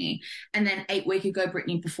Brittany, and then 8 week ago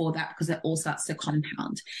Brittany before that, because it all starts to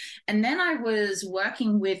compound. And then I was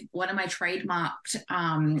working with one of my trademarked,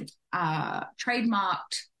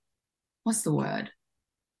 what's the word?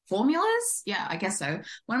 Formulas? Yeah, I guess so.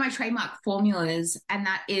 One of my trademark formulas, and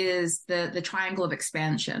that is the triangle of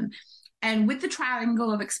expansion. And with the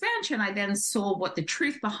triangle of expansion, I then saw what the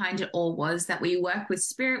truth behind it all was, that we work with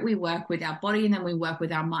spirit, we work with our body, and then we work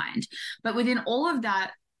with our mind. But within all of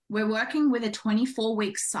that, we're working with a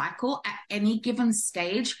 24-week cycle at any given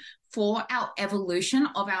stage for our evolution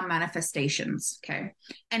of our manifestations, okay?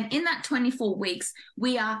 And in that 24 weeks,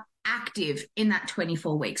 we are active in that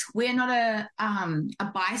 24 weeks. We're not a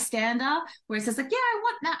bystander where it says like, yeah, I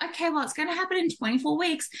want that. Okay, well, it's going to happen in 24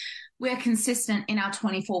 weeks. We're consistent in our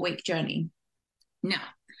 24-week journey. Now,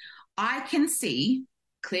 I can see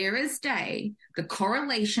clear as day the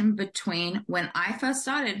correlation between when I first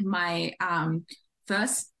started my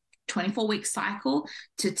first 24-week cycle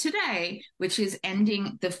to today, which is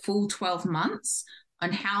ending the full 12 months,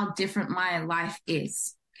 on how different my life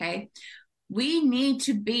is. Okay. We need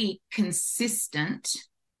to be consistent,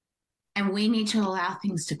 and we need to allow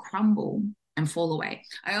things to crumble and fall away.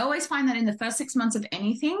 I always find that in the first 6 months of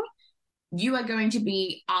anything, you are going to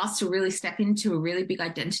be asked to really step into a really big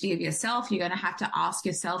identity of yourself. You're going to have to ask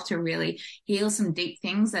yourself to really heal some deep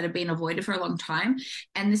things that have been avoided for a long time.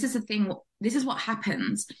 And this is the thing, this is what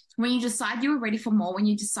happens when you decide you are ready for more, when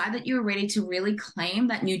you decide that you're ready to really claim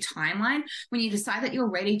that new timeline, when you decide that you're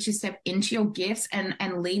ready to step into your gifts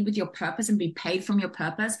and lead with your purpose and be paid from your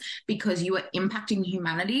purpose because you are impacting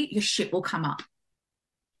humanity, your shit will come up.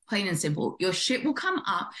 Plain and simple. Your shit will come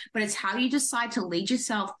up, but it's how you decide to lead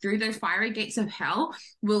yourself through those fiery gates of hell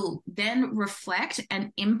will then reflect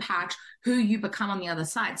and impact who you become on the other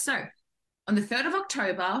side. So on the 3rd of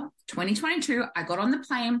October, 2022, I got on the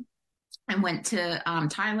plane and went to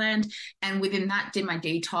Thailand, and within that did my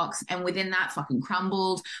detox, and within that fucking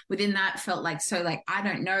crumbled. Within that felt like, so like, I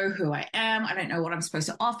don't know who I am. I don't know what I'm supposed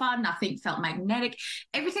to offer. Nothing felt magnetic.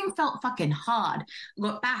 Everything felt fucking hard.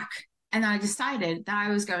 Look back. And I decided that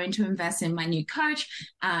I was going to invest in my new coach,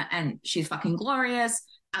 and she's fucking glorious,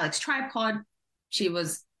 Alex Tripod. She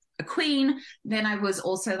was a queen. Then I was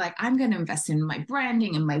also like, I'm going to invest in my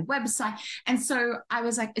branding and my website. And so I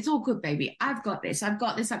was like, it's all good, baby. I've got this. I've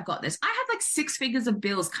got this. I've got this. I had like 6 figures of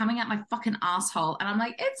bills coming out my fucking asshole. And I'm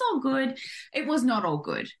like, it's all good. It was not all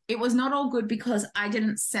good. It was not all good because I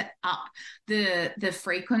didn't set up the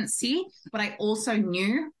frequency, but I also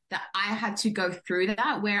knew that I had to go through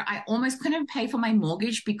that, where I almost couldn't pay for my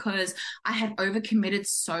mortgage because I had overcommitted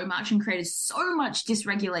so much and created so much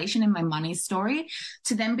dysregulation in my money story,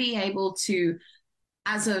 to then be able to,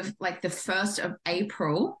 as of like the 1st of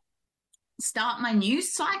April, start my new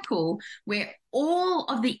cycle where all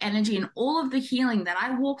of the energy and all of the healing that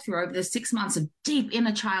I walked through over the 6 months of deep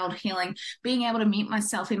inner child healing, being able to meet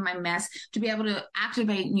myself in my mess, to be able to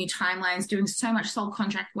activate new timelines, doing so much soul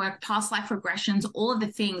contract work, past life regressions, all of the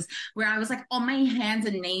things where I was like on my hands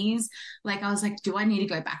and knees, like I was like, do I need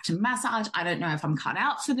to go back to massage? I don't know if I'm cut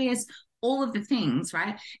out for this. All of the things,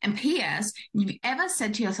 right? And P.S., you've ever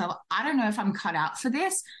said to yourself, I don't know if I'm cut out for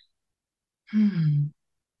this?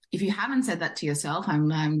 If you haven't said that to yourself,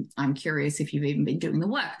 I'm curious if you've even been doing the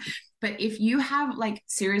work. But if you have like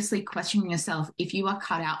seriously questioning yourself, if you are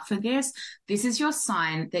cut out for this, this is your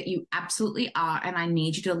sign that you absolutely are, and I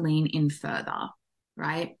need you to lean in further,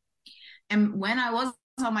 right? And when I was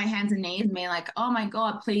on my hands and knees, being like, oh my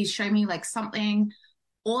God, please show me like something,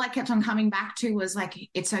 all I kept on coming back to was like,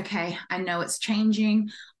 it's okay. I know it's changing.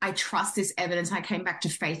 I trust this evidence. I came back to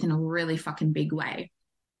faith in a really fucking big way.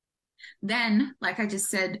 Then, like I just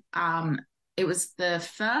said, it was the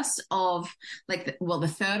 1st of the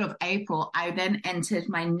 3rd of April, I then entered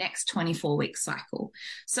my next 24-week cycle.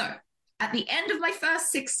 So at the end of my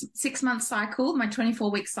first six-month cycle, my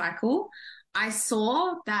 24-week cycle, I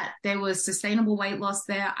saw that there was sustainable weight loss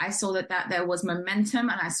there. I saw that there was momentum,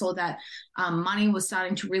 and I saw that money was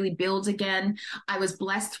starting to really build again. I was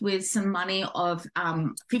blessed with some money of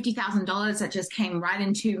 $50,000 that just came right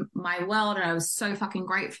into my world, and I was so fucking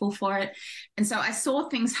grateful for it. And so I saw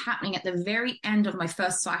things happening at the very end of my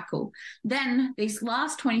first cycle. Then these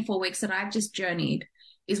last 24 weeks that I've just journeyed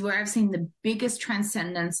is where I've seen the biggest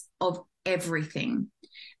transcendence of everything.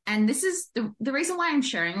 And this is the reason why I'm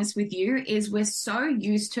sharing this with you is we're so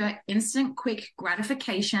used to instant, quick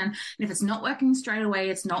gratification. And if it's not working straight away,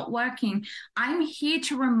 it's not working. I'm here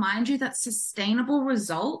to remind you that sustainable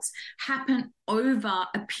results happen over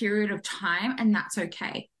a period of time, and that's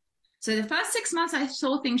okay. So the first 6 months, I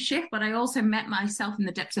saw things shift, but I also met myself in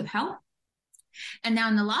the depths of hell. And now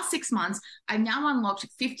in the last 6 months, I've now unlocked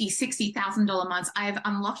 $50,000, $60,000 months. I have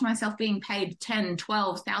unlocked myself being paid $10,000,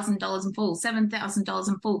 $12,000 in full, $7,000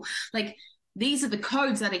 in full. Like, these are the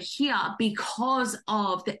codes that are here because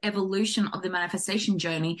of the evolution of the manifestation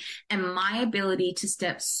journey and my ability to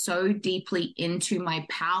step so deeply into my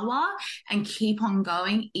power and keep on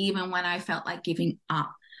going even when I felt like giving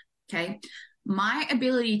up. Okay. My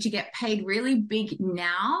ability to get paid really big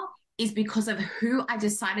now is because of who I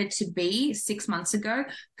decided to be 6 months ago,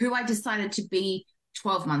 who I decided to be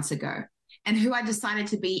 12 months ago, and who I decided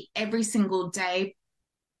to be every single day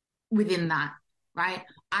within that, right?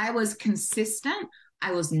 I was consistent.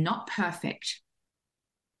 I was not perfect.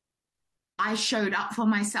 I showed up for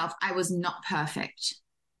myself. I was not perfect.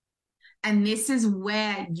 And this is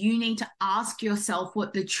where you need to ask yourself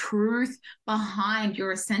what the truth behind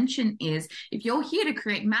your ascension is. If you're here to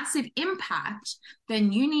create massive impact,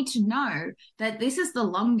 then you need to know that this is the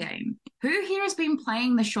long game. Who here has been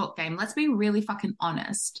playing the short game? Let's be really fucking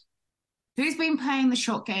honest. Who's been playing the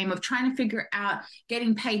short game of trying to figure out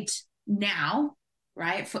getting paid now,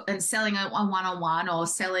 right? And selling a one-on-one or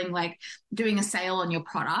selling, like doing a sale on your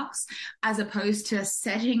products, as opposed to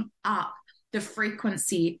setting up the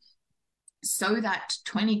frequency so that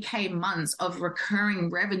 20K months of recurring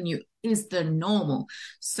revenue is the normal,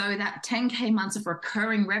 so that 10K months of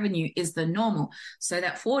recurring revenue is the normal, so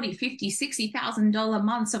that 40, 50, $60,000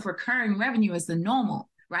 months of recurring revenue is the normal,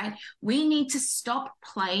 right? We need to stop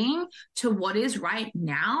playing to what is right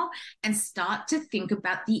now and start to think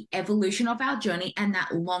about the evolution of our journey and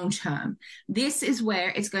that long term. This is where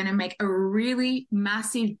it's going to make a really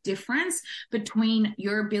massive difference between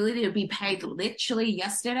your ability to be paid literally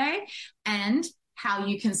yesterday and how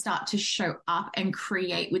you can start to show up and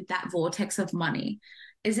create with that vortex of money.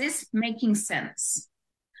 Is this making sense?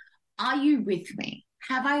 Are you with me?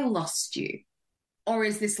 Have I lost you? Or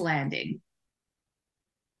is this landing?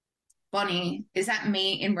 Bonnie, is that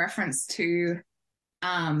me in reference to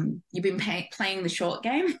you've been playing the short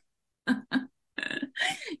game? You've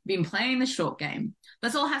been playing the short game.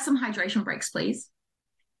 Let's all have some hydration breaks, please.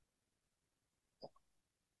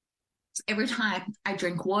 Every time I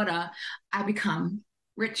drink water, I become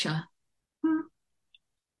richer.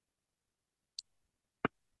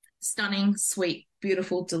 Stunning, sweet,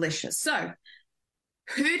 beautiful, delicious. So,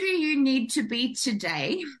 who do you need to be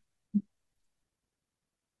today?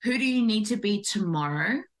 Who do you need to be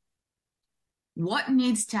tomorrow? What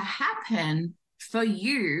needs to happen for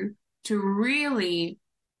you to really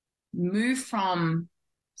move from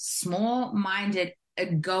small-minded,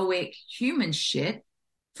 egoic human shit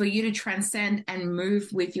for you to transcend and move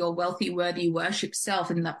with your wealthy, worthy, worship self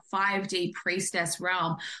in the 5D priestess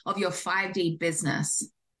realm of your 5D business,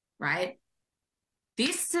 right?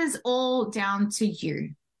 This is all down to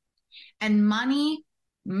you. And money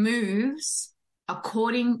moves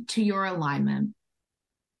according to your alignment.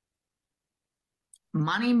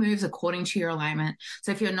 Money moves according to your alignment.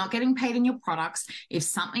 So if you're not getting paid in your products, if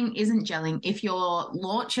something isn't gelling, if your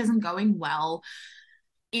launch isn't going well,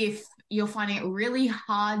 if you're finding it really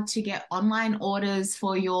hard to get online orders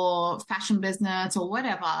for your fashion business or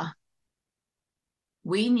whatever,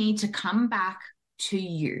 we need to come back to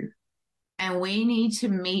you. And we need to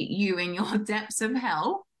meet you in your depths of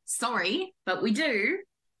hell. Sorry, but we do,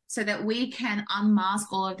 so that we can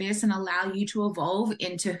unmask all of this and allow you to evolve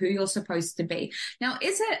into who you're supposed to be. Now,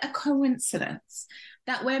 is it a coincidence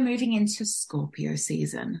that we're moving into Scorpio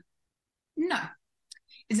season? No.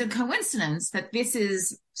 Is it a coincidence that this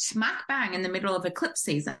is smack bang in the middle of eclipse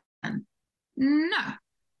season? No.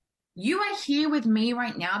 You are here with me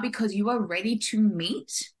right now because you are ready to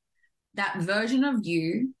meet that version of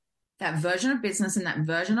you, that version of business, and that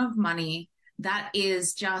version of money that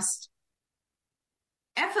is just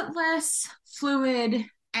effortless, fluid,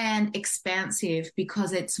 and expansive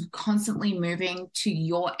because it's constantly moving to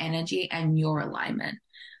your energy and your alignment.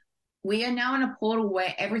 We are now in a portal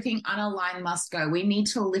where everything unaligned must go. We need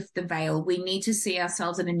to lift the veil. We need to see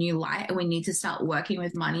ourselves in a new light, and we need to start working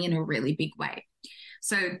with money in a really big way.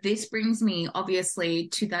 So this brings me obviously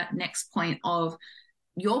to that next point of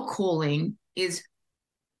your calling is,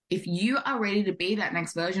 if you are ready to be that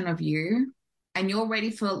next version of you and you're ready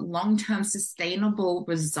for long-term sustainable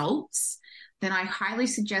results, then I highly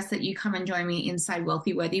suggest that you come and join me inside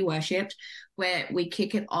Wealthy Worthy Worshipped, where we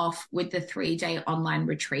kick it off with the 3-day online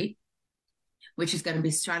retreat, which is going to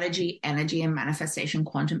be strategy, energy, and manifestation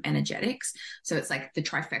quantum energetics. So it's like the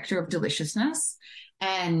trifecta of deliciousness.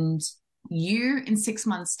 And you in 6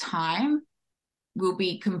 months' time will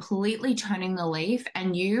be completely turning the leaf,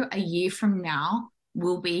 and you a year from now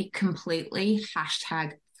will be completely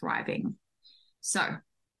 #thriving. So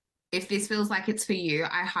if this feels like it's for you,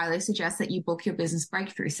 I highly suggest that you book your business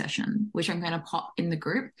breakthrough session, which I'm going to pop in the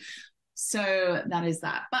group. So that is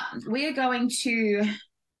that. But we are going to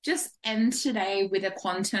just end today with a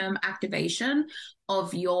quantum activation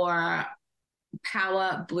of your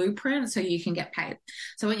power blueprint so you can get paid.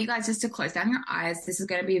 So I want you guys just to close down your eyes. This is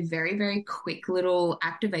going to be a very, very quick little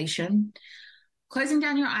activation. Closing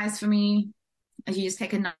down your eyes for me as you just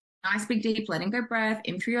take a nice big deep letting go breath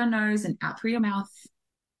in through your nose and out through your mouth.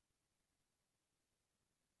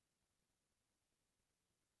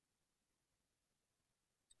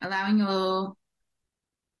 Allowing your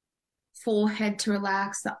forehead to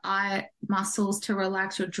relax, the eye muscles to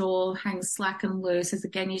relax, your jaw hangs slack and loose. As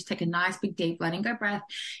again, you just take a nice big deep letting go breath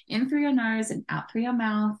in through your nose and out through your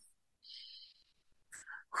mouth.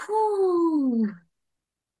 Whew.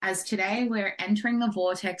 As today we're entering the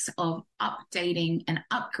vortex of updating and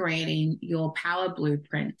upgrading your power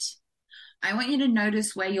blueprint. I want you to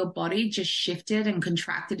notice where your body just shifted and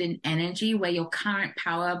contracted in energy, where your current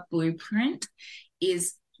power blueprint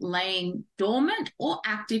is laying dormant or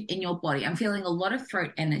active in your body. I'm feeling a lot of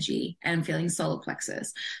throat energy and I'm feeling solar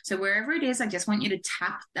plexus. So wherever it is, I just want you to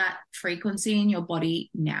tap that frequency in your body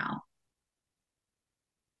now.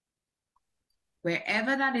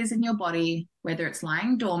 Wherever that is in your body, whether it's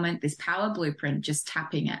lying dormant, this power blueprint, just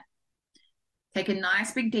tapping it. Take a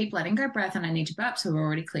nice big deep letting go breath, and I need to burp, so we're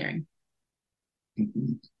already clearing.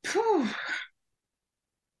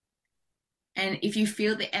 And if you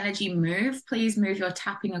feel the energy move, please move your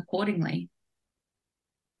tapping accordingly.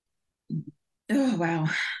 Oh, wow.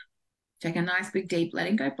 Take a nice big deep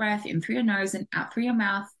letting go breath in through your nose and out through your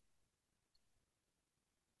mouth.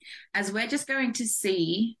 As we're just going to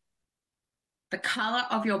see the color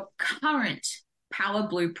of your current power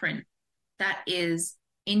blueprint that is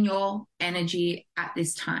in your energy at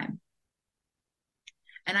this time.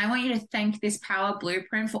 And I want you to thank this power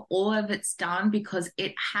blueprint for all of it's done, because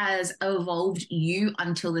it has evolved you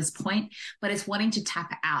until this point, but it's wanting to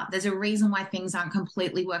tap out. There's a reason why things aren't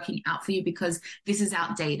completely working out for you, because this is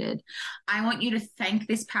outdated. I want you to thank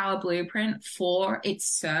this power blueprint for its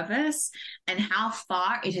service and how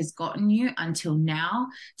far it has gotten you until now.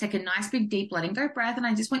 Take a nice big deep letting go breath. And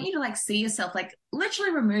I just want you to like see yourself, like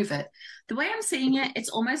literally remove it. The way I'm seeing it, it's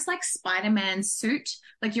almost like Spider-Man's suit,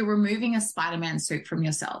 like you're removing a Spider-Man suit from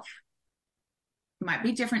yourself. It might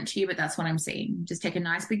be different to you, but that's what I'm seeing. Just take a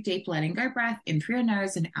nice big deep letting go breath in through your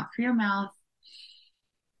nose and out through your mouth.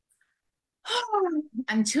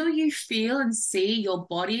 Until you feel and see your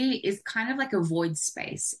body is kind of like a void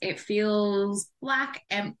space. It feels black,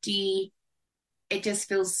 empty. It just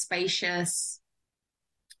feels spacious.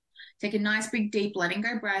 Take a nice big deep letting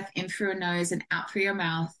go breath in through your nose and out through your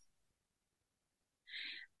mouth.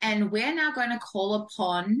 And we're now going to call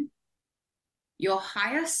upon your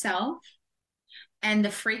higher self and the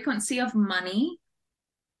frequency of money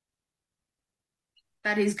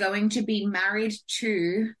that is going to be married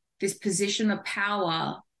to this position of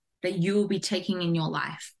power that you will be taking in your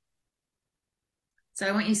life. So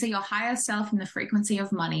I want you to see your higher self and the frequency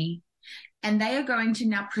of money, and they are going to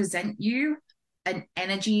now present you an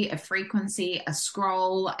energy, a frequency, a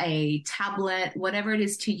scroll, a tablet, whatever it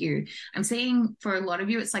is to you. I'm seeing for a lot of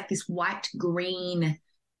you, it's like this white, green,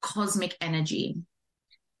 cosmic energy.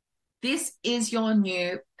 This is your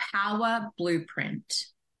new power blueprint.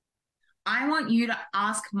 I want you to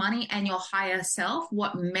ask money and your higher self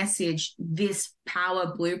what message this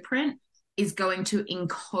power blueprint is going to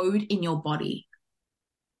encode in your body.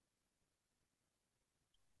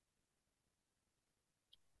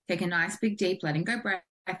 Take a nice big deep letting go breath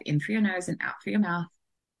in through your nose and out through your mouth.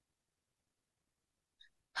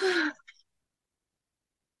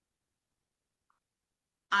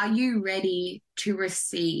 Are you ready to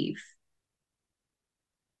receive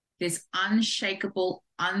this unshakable,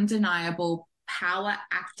 undeniable power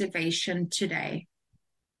activation today?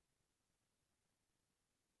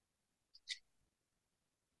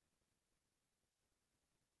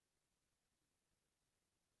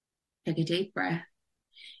 Take a deep breath.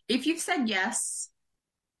 If you've said yes,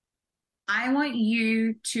 I want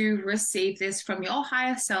you to receive this from your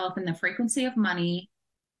higher self and the frequency of money,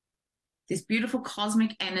 this beautiful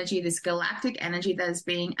cosmic energy, this galactic energy that is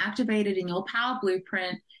being activated in your power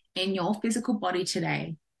blueprint in your physical body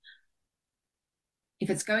today. If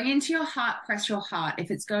it's going into your heart, press your heart.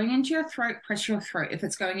 If it's going into your throat, press your throat. If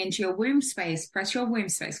it's going into your womb space, press your womb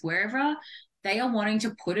space. Wherever they are wanting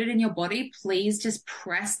to put it in your body, please just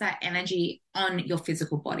press that energy on your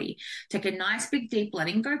physical body. Take a nice big deep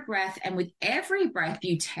letting go breath, and with every breath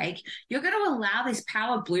you take, you're going to allow this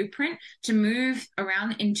power blueprint to move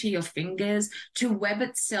around into your fingers, to web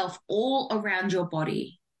itself all around your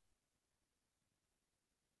body.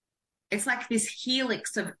 It's like this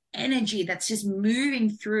helix of energy that's just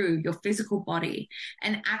moving through your physical body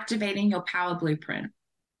and activating your power blueprint.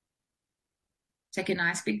 Take a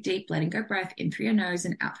nice big deep letting go breath in through your nose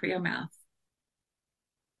and out through your mouth.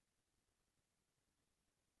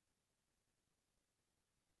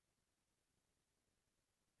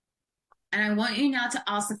 And I want you now to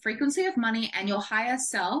ask the frequency of money and your higher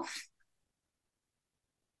self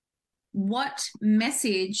what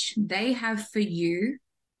message they have for you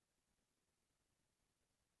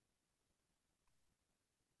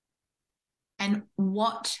and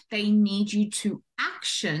what they need you to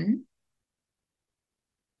action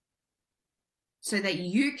so that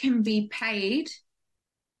you can be paid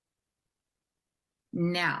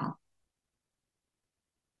now.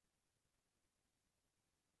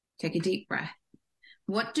 Take a deep breath.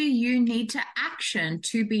 What do you need to action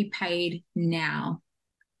to be paid now?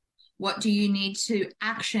 What do you need to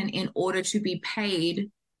action in order to be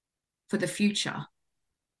paid for the future?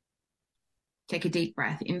 Take a deep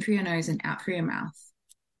breath in through your nose and out through your mouth.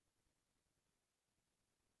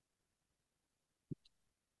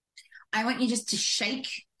 I want you just to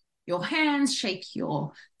shake your hands, shake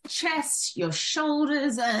your chest, your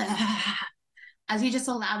shoulders, as you just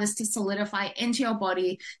allow this to solidify into your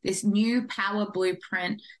body, this new power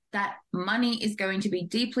blueprint that money is going to be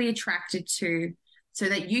deeply attracted to, so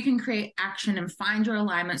that you can create action and find your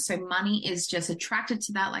alignment. So money is just attracted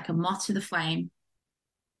to that like a moth to the flame.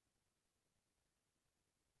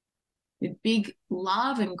 With big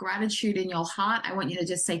love and gratitude in your heart, I want you to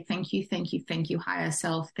just say, thank you, thank you, thank you, higher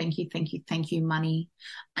self. Thank you, thank you, thank you, money.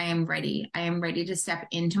 I am ready. I am ready to step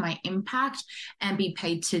into my impact and be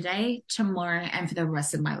paid today, tomorrow, and for the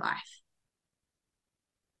rest of my life.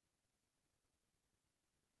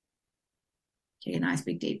 Take a nice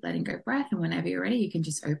big deep letting go breath. And whenever you're ready, you can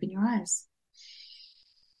just open your eyes.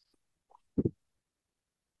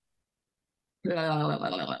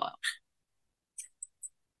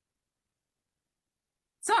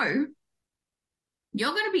 So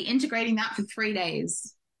you're going to be integrating that for 3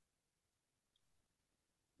 days.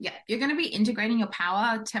 Yeah, you're going to be integrating your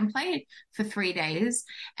power template for 3 days.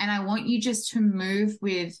 And I want you just to move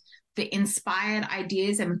with the inspired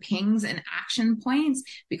ideas and pings and action points,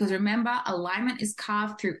 because remember, alignment is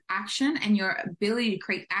carved through action, and your ability to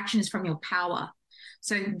create action is from your power.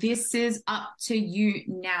 So this is up to you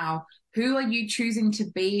now. Who are you choosing to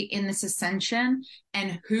be in this ascension,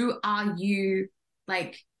 and who are you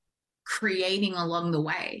like creating along the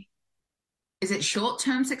way? Is it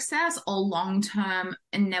short-term success or long-term,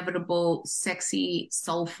 inevitable, sexy,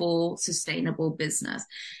 soulful, sustainable business?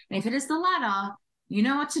 And if it is the latter, you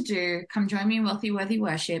know what to do. Come join me in Wealthy Worthy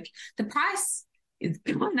Worship. The price is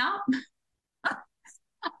going up.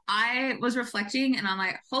 I was reflecting and I'm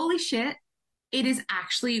like, holy shit, it is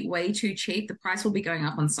actually way too cheap. The price will be going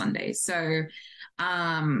up on Sunday. So,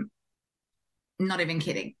 not even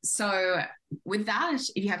kidding. So with that,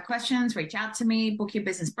 if you have questions, reach out to me, book your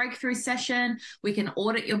business breakthrough session. We can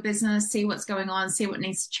audit your business, see what's going on, see what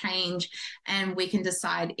needs to change, and we can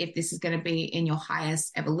decide if this is going to be in your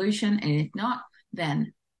highest evolution. And if not,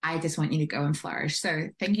 then I just want you to go and flourish. So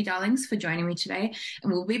thank you, darlings, for joining me today.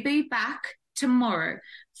 And we'll be back tomorrow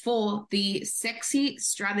for the sexy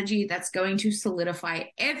strategy that's going to solidify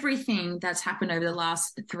everything that's happened over the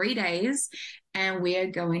last 3 days. And we are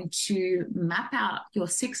going to map out your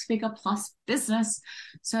 6-figure plus business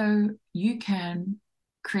so you can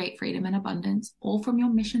create freedom and abundance, all from your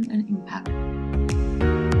mission and impact.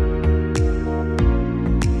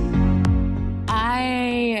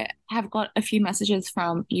 I have got a few messages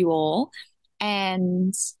from you all,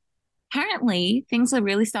 and apparently things are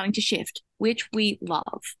really starting to shift, which we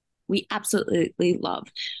love. We absolutely love.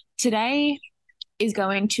 Today is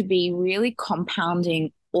going to be really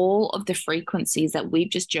compounding all of the frequencies that we've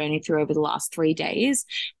just journeyed through over the last 3 days,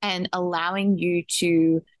 and allowing you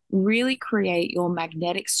to really create your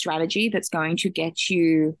magnetic strategy that's going to get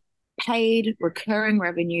you paid, recurring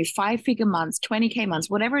revenue, 5-figure months, 20K months,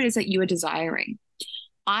 whatever it is that you are desiring.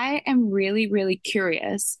 I am really, really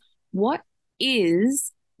curious, what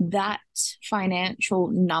is that financial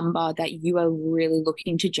number that you are really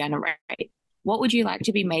looking to generate? What would you like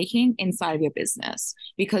to be making inside of your business?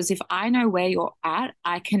 Because if I know where you're at,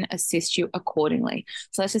 I can assist you accordingly.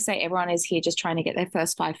 So let's just say everyone is here just trying to get their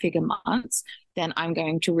first 5-figure months, then I'm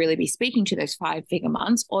going to really be speaking to those 5-figure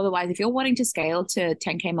months. Otherwise, if you're wanting to scale to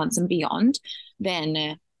 10K months and beyond,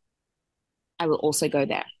 then I will also go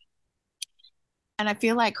there. And I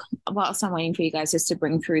feel like whilst I'm waiting for you guys just to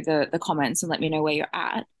bring through the comments and let me know where you're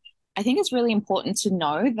at, I think it's really important to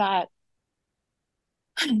know that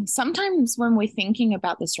sometimes when we're thinking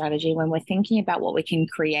about the strategy, when we're thinking about what we can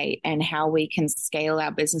create and how we can scale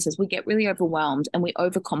our businesses, we get really overwhelmed and we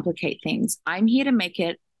overcomplicate things. I'm here to make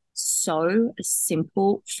it so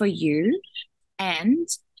simple for you. And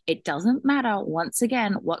it doesn't matter, once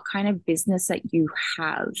again, what kind of business that you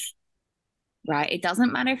have, right? It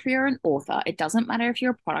doesn't matter if you're an author. It doesn't matter if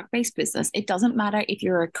you're a product-based business. It doesn't matter if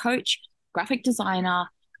you're a coach, graphic designer,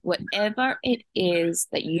 whatever it is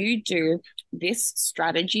that you do, this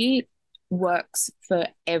strategy works for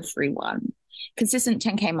everyone. Consistent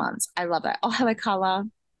 10K months. I love it. Oh, hello, Carla.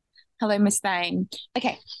 Hello, Miss Thang.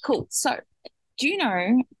 Okay, cool. So do you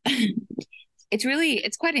know,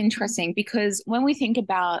 it's quite interesting, because when we think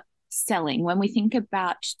about selling, when we think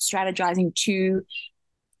about strategizing to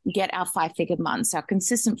get our 5-figure months, our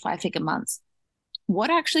consistent 5-figure months, what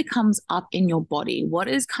actually comes up in your body? What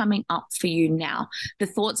is coming up for you now? The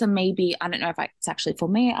thoughts are maybe, I don't know if it's actually for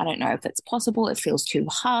me. I don't know if it's possible. It feels too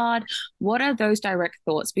hard. What are those direct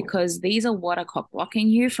thoughts? Because these are what are blocking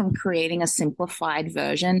you from creating a simplified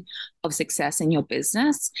version of success in your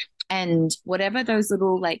business. And whatever those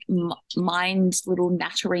little like mind, little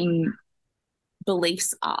nattering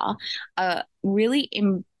beliefs are really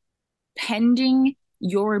impending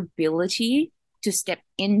your ability to step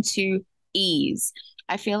into ease.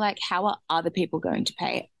 I feel like, how are other people going to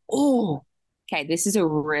pay? Oh, okay, this is a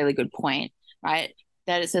really good point, right?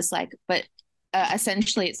 That it's just like, but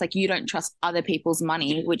essentially it's like you don't trust other people's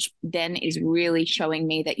money, which then is really showing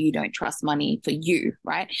me that you don't trust money for you,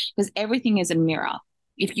 right? Because everything is a mirror.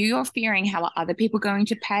 If you're fearing how are other people going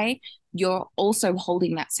to pay, you're also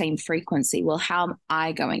holding that same frequency. Well, how am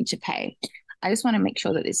I going to pay? I just want to make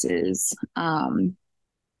sure that this is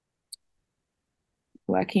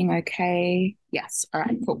working okay. Yes. All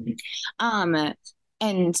right, cool. And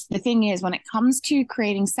the thing is, when it comes to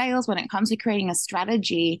creating sales, when it comes to creating a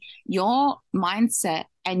strategy, your mindset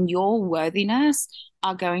and your worthiness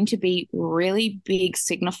are going to be really big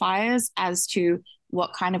signifiers as to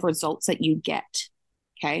what kind of results that you get.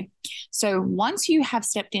 Okay. So once you have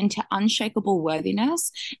stepped into unshakable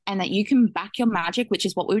worthiness and that you can back your magic, which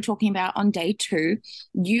is what we were talking about on day 2,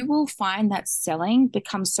 you will find that selling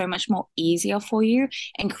becomes so much more easier for you,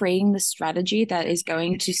 and creating the strategy that is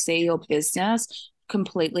going to see your business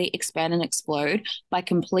completely expand and explode by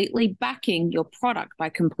completely backing your product, by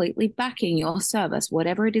completely backing your service,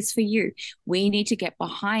 whatever it is for you. We need to get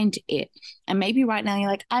behind it. And maybe right now you're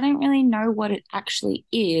like, I don't really know what it actually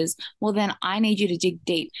is. Well, then I need you to dig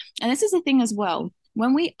deep. And this is the thing as well.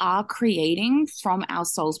 When we are creating from our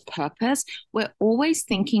soul's purpose, we're always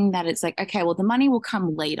thinking that it's like, okay, well, the money will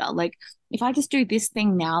come later. Like, if I just do this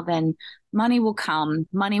thing now, then money will come,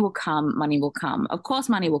 money will come, money will come. Of course,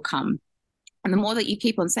 money will come. And the more that you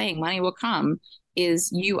keep on saying money will come,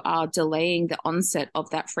 is you are delaying the onset of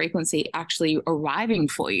that frequency actually arriving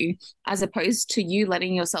for you, as opposed to you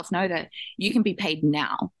letting yourself know that you can be paid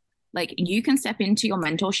now. Like, you can step into your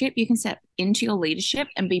mentorship, you can step into your leadership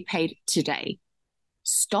and be paid today.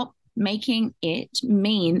 Stop making it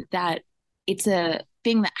mean that it's a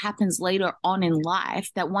thing that happens later on in life,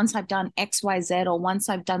 that once I've done XYZ, or once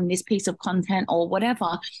I've done this piece of content or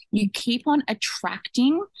whatever, you keep on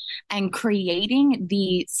attracting and creating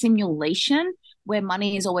the simulation where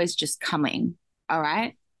money is always just coming. All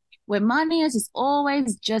right. Where money is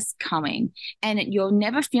always just coming, and you're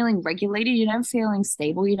never feeling regulated, you're never feeling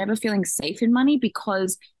stable, you're never feeling safe in money,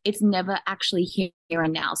 because it's never actually here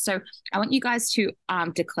and now. So I want you guys to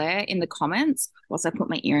declare in the comments, whilst I put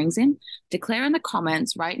my earrings in, declare in the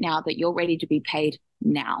comments right now that you're ready to be paid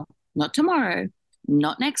now, not tomorrow,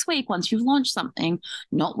 not next week once you've launched something,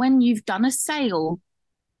 not when you've done a sale.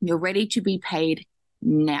 You're ready to be paid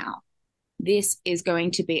now. This is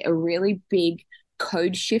going to be a really big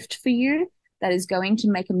code shift for you that is going to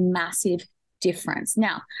make a massive difference.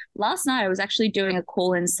 Now, last night I was actually doing a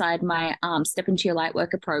call inside my Step Into Your Light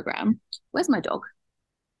Worker program. Where's my dog?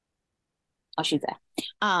 Oh, she's there.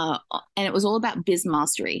 And it was all about biz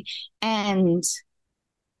mastery. And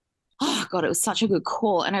oh God, it was such a good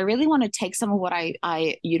call. And I really want to take some of what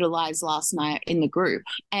I utilized last night in the group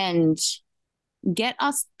and get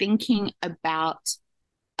us thinking about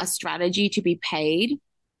a strategy to be paid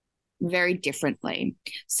very differently.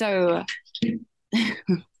 So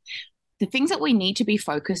the things that we need to be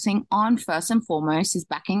focusing on first and foremost is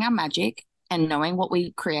backing our magic and knowing what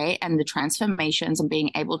we create and the transformations, and being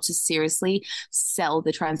able to seriously sell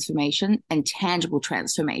the transformation and tangible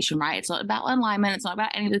transformation, right? It's not about alignment. It's not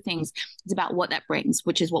about any of the things. It's about what that brings,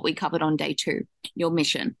 which is what we covered on day 2, your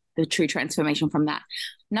mission, the true transformation from that.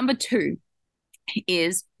 Number 2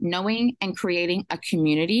 is knowing and creating a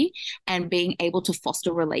community and being able to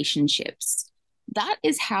foster relationships. That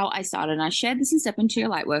is how I started. And I shared this in Step Into Your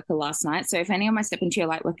Light Worker last night. So if any of my Step Into Your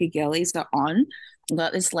Light Worker girlies are on,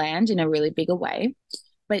 let this land in a really bigger way.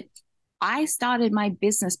 But I started my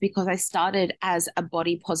business because I started as a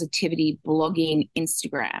body positivity blogging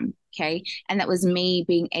Instagram. Okay. And that was me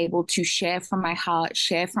being able to share from my heart,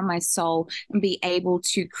 share from my soul, and be able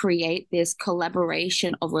to create this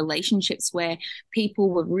collaboration of relationships where people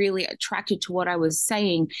were really attracted to what I was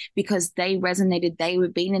saying because they resonated, they were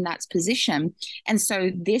being in that position. And so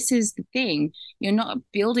this is the thing. You're not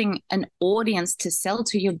building an audience to sell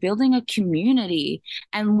to, you're building a community.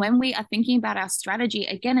 And when we are thinking about our strategy,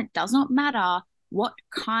 again, it does not matter what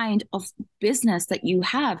kind of business that you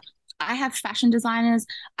have. I have fashion designers,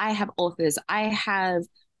 I have authors, I have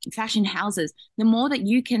fashion houses, the more that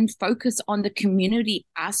you can focus on the community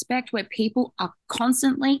aspect where people are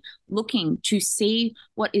constantly looking to see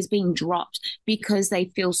what is being dropped because they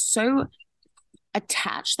feel so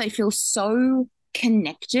attached, they feel so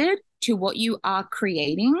connected to what you are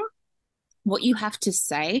creating, what you have to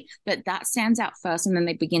say, that stands out first, and then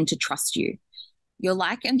they begin to trust you. Your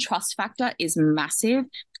like and trust factor is massive.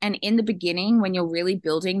 And in the beginning, when you're really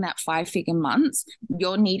building that 5-figure months,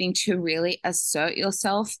 you're needing to really assert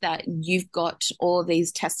yourself that you've got all of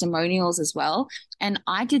these testimonials as well. And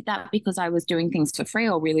I did that because I was doing things for free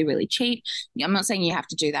or really, really cheap. I'm not saying you have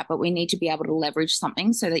to do that, but we need to be able to leverage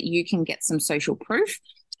something so that you can get some social proof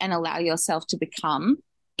and allow yourself to become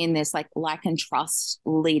in this like and trust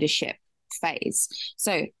leadership phase.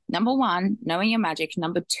 So number one, knowing your magic.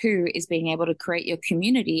 Number two is being able to create your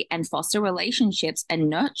community and foster relationships and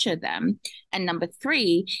nurture them. And number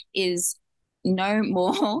three is no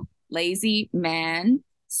more lazy man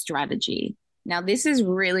strategy. Now, this is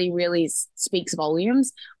really, really speaks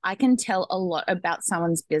volumes. I can tell a lot about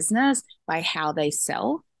someone's business by how they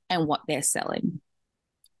sell and what they're selling.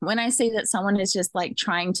 When I see that someone is just like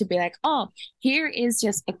trying to be like, oh, here is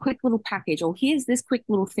just a quick little package, or here's this quick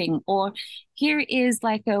little thing, or here is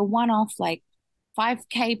like a one-off like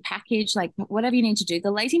 5K package, like whatever you need to do. The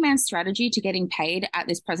lazy man strategy to getting paid at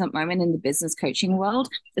this present moment in the business coaching world,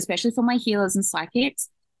 especially for my healers and psychics,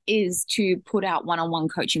 is to put out one-on-one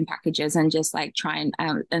coaching packages and just like try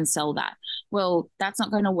and sell that. Well, that's not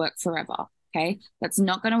going to work forever. Okay, that's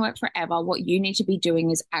not going to work forever. What you need to be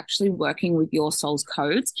doing is actually working with your soul's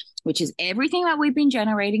codes, which is everything that we've been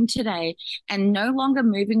generating today, and no longer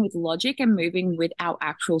moving with logic and moving with our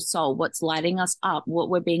actual soul, what's lighting us up, what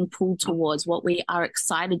we're being pulled towards, what we are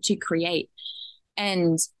excited to create.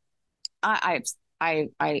 And I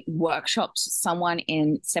workshopped someone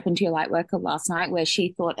in Step Into Your Light Worker last night, where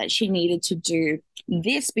she thought that she needed to do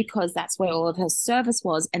this because that's where all of her service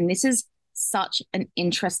was. And this is such an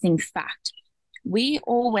interesting fact. We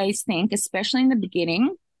always think, especially in the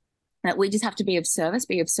beginning, that we just have to be of service,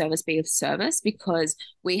 be of service, be of service, because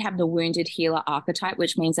we have the wounded healer archetype,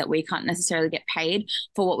 which means that we can't necessarily get paid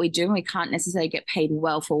for what we do, and we can't necessarily get paid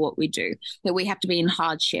well for what we do, that we have to be in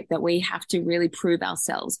hardship, that we have to really prove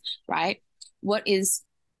ourselves, right? What is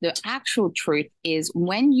the actual truth is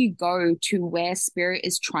when you go to where spirit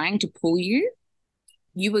is trying to pull you,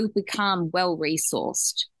 you will become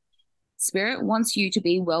well-resourced. Spirit wants you to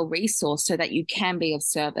be well-resourced so that you can be of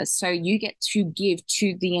service. So you get to give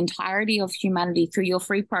to the entirety of humanity through your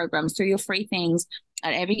free programs, through your free things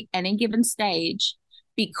at any given stage,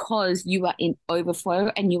 because you are in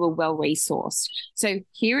overflow and you are well-resourced. So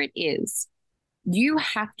here it is. You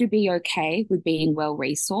have to be okay with being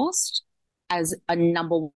well-resourced as a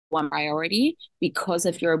number one priority because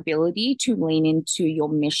of your ability to lean into your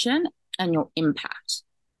mission and your impact,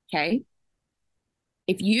 okay?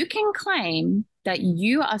 If you can claim that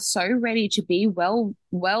you are so ready to be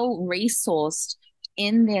well-resourced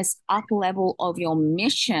in this up level of your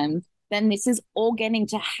mission, then this is all getting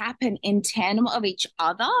to happen in tandem of each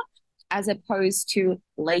other as opposed to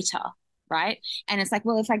later, right? And it's like,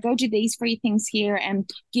 well, if I go do these free things here and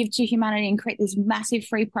give to humanity and create these massive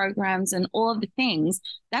free programs and all of the things,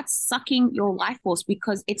 that's sucking your life force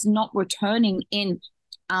because it's not returning in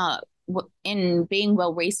being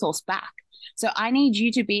well-resourced back. So I need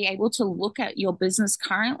you to be able to look at your business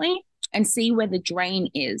currently and see where the drain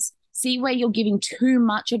is, see where you're giving too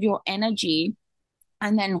much of your energy,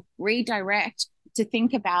 and then redirect to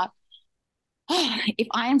think about, if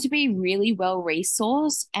I am to be really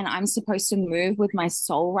well-resourced and I'm supposed to move with my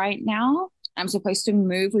soul right now, I'm supposed to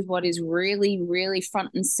move with what is really, really front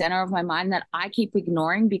and center of my mind that I keep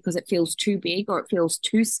ignoring because it feels too big or it feels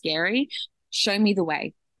too scary, show me the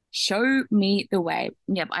way. Show me the way.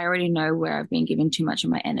 Yep, I already know where I've been giving too much of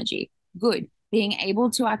my energy. Good. Being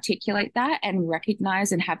able to articulate that and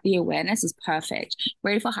recognize and have the awareness is perfect.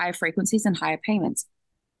 Ready for higher frequencies and higher payments.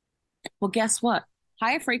 Well, guess what?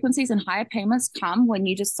 Higher frequencies and higher payments come when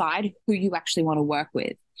you decide who you actually want to work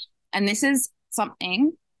with. And this is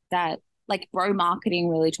something that like bro marketing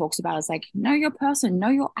really talks about. It's like, know your person, know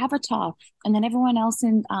your avatar. And then everyone else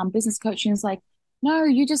in business coaching is like, no,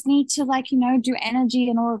 you just need to do energy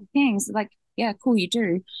and all of the things. Like, yeah, cool, you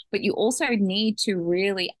do. But you also need to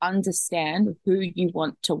really understand who you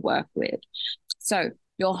want to work with. So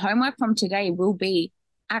your homework from today will be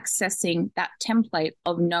accessing that template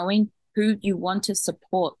of knowing who you want to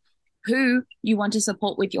support, who you want to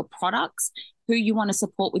support with your products, who you want to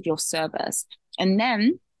support with your service. And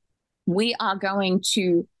then we are going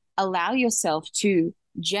to allow yourself to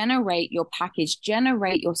generate your package,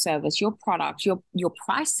 generate your service, your product, your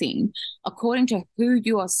pricing according to who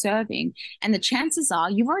you are serving. And the chances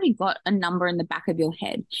are you've already got a number in the back of your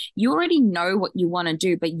head. You already know what you want to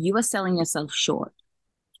do, but you are selling yourself short.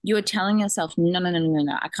 You are telling yourself, no, no, no, no, no,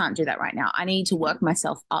 no, I can't do that right now. I need to work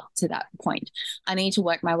myself up to that point. I need to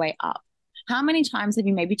work my way up. How many times have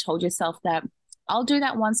you maybe told yourself that I'll do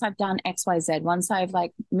that once I've done XYZ, once I've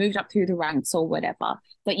like moved up through the ranks or whatever,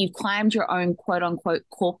 but you've climbed your own quote unquote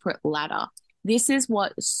corporate ladder. This is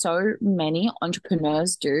what so many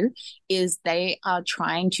entrepreneurs do, is they are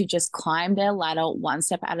trying to just climb their ladder one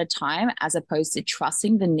step at a time, as opposed to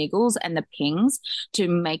trusting the niggles and the pings to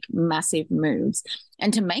make massive moves.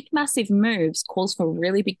 And to make massive moves calls for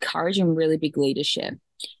really big courage and really big leadership.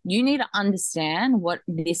 You need to understand what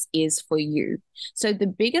this is for you. So the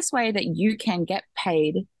biggest way that you can get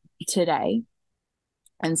paid today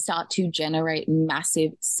and start to generate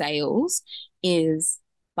massive sales is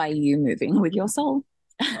by you moving with your soul.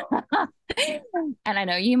 And I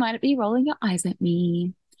know you might be rolling your eyes at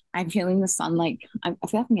me. I'm feeling the sun, like I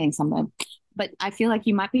feel like I'm getting sunburned, but I feel like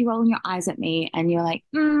you might be rolling your eyes at me and you're like,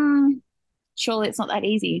 surely it's not that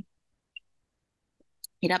easy.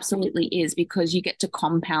 It absolutely is, because you get to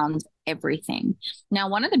compound everything. Now,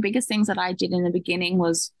 one of the biggest things that I did in the beginning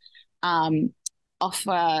was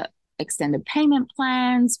offer extended payment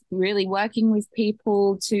plans, really working with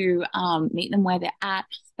people to meet them where they're at.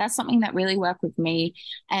 That's something that really worked with me.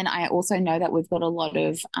 And I also know that we've got a lot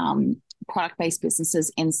of product-based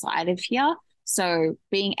businesses inside of here. So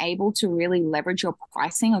being able to really leverage your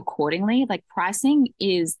pricing accordingly, like pricing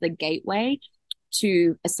is the gateway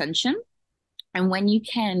to ascension. And when you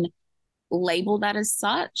can label that as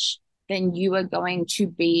such, then you are going to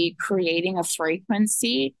be creating a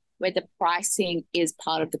frequency where the pricing is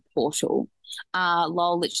part of the portal.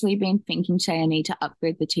 Lol, literally been thinking today I need to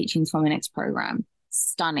upgrade the teachings for my next program.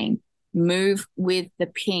 Stunning. Move with the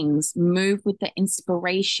pings, move with the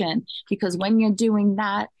inspiration, because when you're doing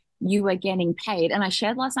that, you are getting paid. And I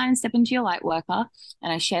shared last night in Step Into Your Light Worker,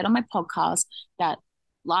 and I shared on my podcast that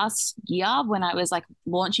last year when I was like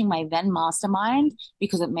launching my then mastermind,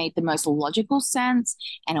 because it made the most logical sense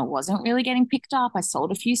and it wasn't really getting picked up. I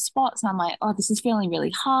sold a few spots and I'm like, oh, this is feeling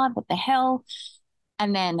really hard. What the hell?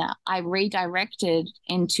 And then I redirected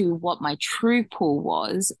into what my true pull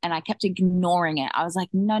was, and I kept ignoring it. I was like,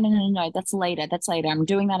 no, no, no, no, that's later. That's later. I'm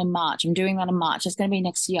doing that in March. I'm doing that in March. It's going to be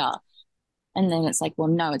next year. And then it's like, well,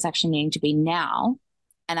 no, it's actually needing to be now,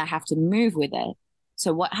 and I have to move with it.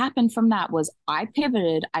 So what happened from that was I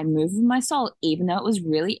pivoted, I moved with my soul, even though it was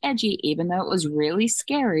really edgy, even though it was really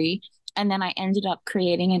scary. And then I ended up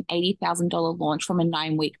creating an $80,000 launch from a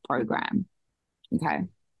 9-week program. Okay.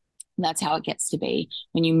 That's how it gets to be.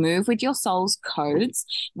 When you move with your soul's codes,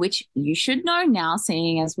 which you should know now,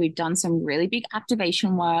 seeing as we've done some really big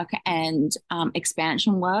activation work and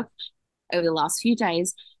expansion work over the last few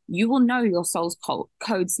days, you will know your soul's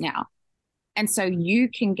codes now. And so you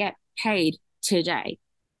can get paid today.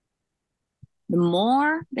 The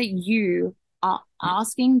more that you are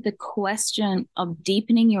asking the question of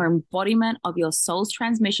deepening your embodiment of your soul's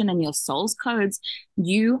transmission and your soul's codes,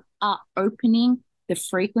 you are opening the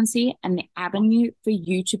frequency and the avenue for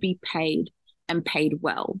you to be paid, and paid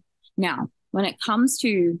well. Now, when it comes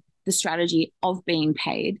to the strategy of being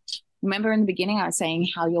paid, remember in the beginning, I was saying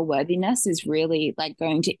how your worthiness is really like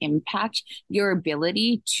going to impact your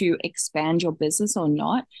ability to expand your business or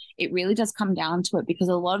not. It really does come down to it, because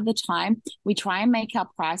a lot of the time we try and make our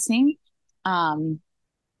pricing,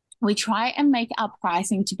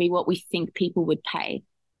 to be what we think people would pay,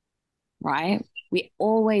 right? We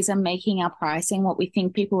always are making our pricing what we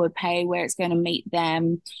think people would pay, where it's going to meet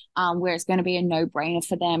them, where it's going to be a no-brainer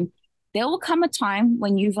for them. There will come a time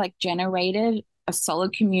when you've like generated a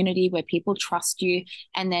solid community where people trust you.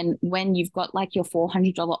 And then when you've got like your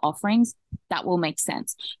 $400 offerings, that will make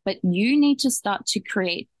sense. But you need to start to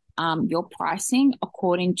create your pricing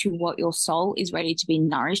according to what your soul is ready to be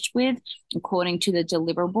nourished with, according to the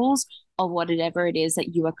deliverables of whatever it is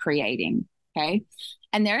that you are creating. Okay.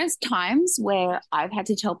 And there is times where I've had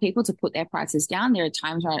to tell people to put their prices down. There are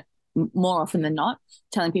times where, more often than not,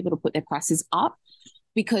 telling people to put their prices up,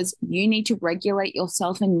 because you need to regulate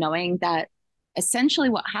yourself in knowing that essentially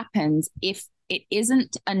what happens if it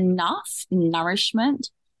isn't enough nourishment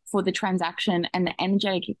for the transaction and the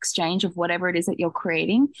energetic exchange of whatever it is that you're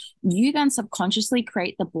creating, you then subconsciously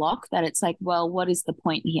create the block that it's like, well, what is the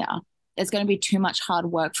point here? There's going to be too much hard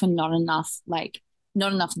work for not enough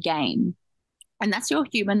gain. And that's your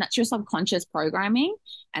human, that's your subconscious programming,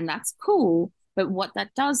 and that's cool. But what that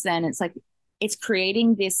does then, it's like it's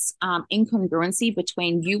creating this incongruency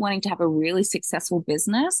between you wanting to have a really successful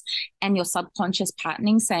business and your subconscious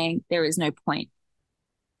patterning saying there is no point.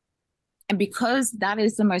 And because that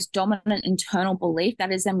is the most dominant internal belief,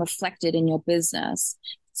 that is then reflected in your business.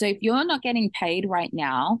 So if you're not getting paid right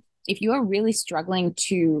now, if you're really struggling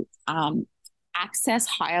to access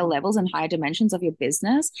higher levels and higher dimensions of your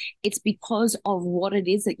business, it's because of what it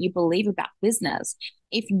is that you believe about business.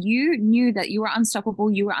 If you knew that you were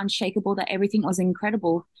unstoppable, you were unshakable, that everything was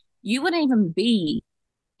incredible, you wouldn't even be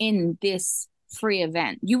in this free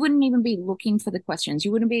event. You wouldn't even be looking for the questions.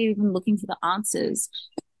 You wouldn't be even looking for the answers.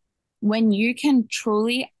 When you can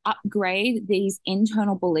truly upgrade these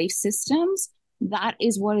internal belief systems, that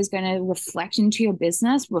is what is going to reflect into your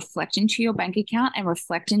business, reflect into your bank account, and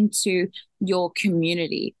reflect into your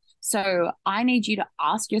community. So I need you to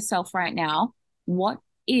ask yourself right now, what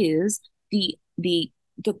is the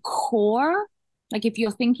core, like if you're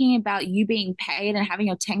thinking about you being paid and having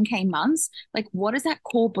your 10K months, like what is that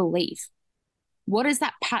core belief? What is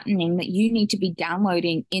that patterning that you need to be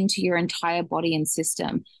downloading into your entire body and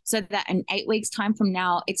system so that in 8 weeks time from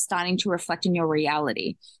now, it's starting to reflect in your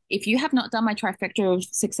reality? If you have not done my Trifecta of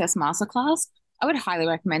Success Masterclass, I would highly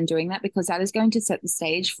recommend doing that, because that is going to set the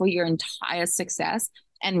stage for your entire success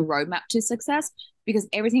and roadmap to success, because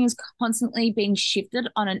everything is constantly being shifted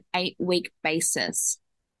on an 8-week basis.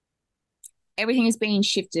 Everything is being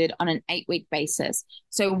shifted on an 8-week basis.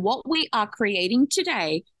 So what we are creating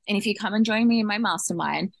today, and if you come and join me in my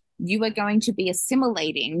mastermind, you are going to be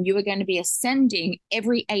assimilating, you are going to be ascending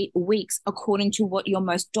every 8 weeks according to what your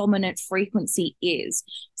most dominant frequency is.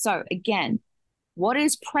 So again, what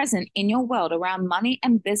is present in your world around money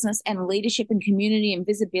and business and leadership and community and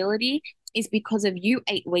visibility is because of you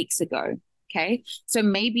 8 weeks ago. Okay. So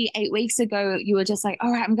maybe 8 weeks ago, you were just like,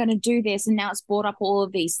 all right, I'm going to do this. And now it's brought up all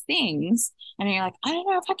of these things. And you're like, I don't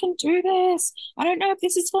know if I can do this. I don't know if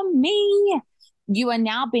this is for me. You are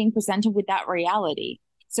now being presented with that reality.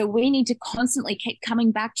 So we need to constantly keep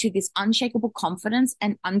coming back to this unshakable confidence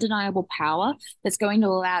and undeniable power that's going to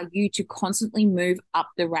allow you to constantly move up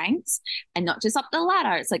the ranks, and not just up the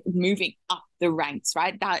ladder. It's like moving up the ranks,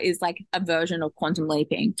 right? That is like a version of quantum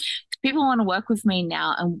leaping. People want to work with me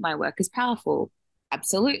now and my work is powerful.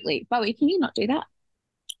 Absolutely. Bowie, can you not do that?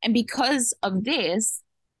 And because of this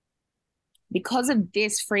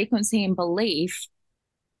frequency and belief,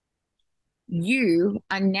 you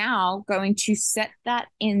are now going to set that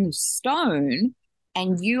in stone,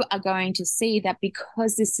 and you are going to see that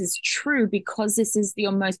because this is true, because this is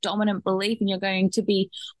your most dominant belief, and you're going to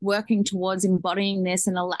be working towards embodying this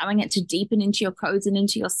and allowing it to deepen into your codes and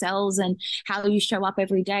into your cells and how you show up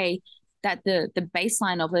every day, that the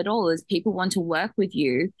baseline of it all is people want to work with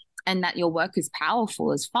you and that your work is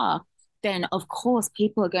powerful as fuck, then of course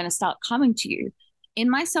people are going to start coming to you. In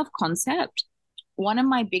my self-concept, one of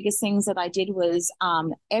my biggest things that I did was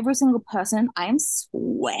every single person, I am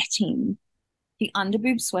sweating. The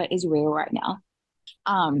underboob sweat is real right now.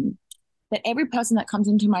 That every person that comes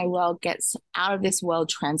into my world gets out of this world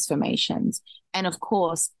transformations. And of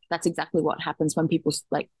course, that's exactly what happens when people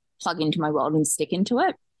like plug into my world and stick into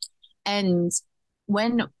it. And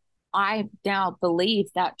when I now believe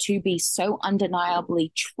that to be so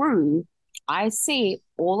undeniably true, I see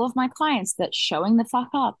all of my clients that showing the fuck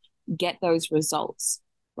up get those results,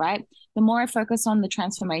 right? The more I focus on the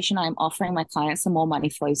transformation I'm offering my clients, the more money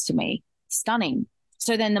flows to me. Stunning.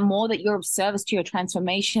 So then the more that you're of service to your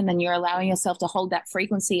transformation, then you're allowing yourself to hold that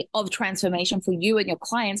frequency of transformation for you and your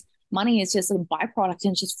clients. Money is just a byproduct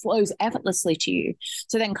and just flows effortlessly to you.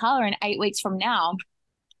 So then, Carla, in 8 weeks from now,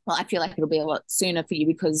 well, I feel like it'll be a lot sooner for you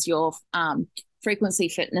because your frequency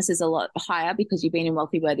fitness is a lot higher because you've been in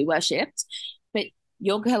Wealthy Worthy Worshipped. But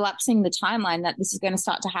you're collapsing the timeline that this is going to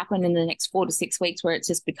start to happen in the next 4 to 6 weeks, where it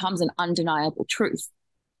just becomes an undeniable truth.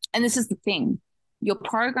 And this is the thing. Your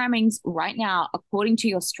programmings right now, according to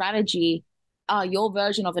your strategy, are your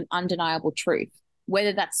version of an undeniable truth,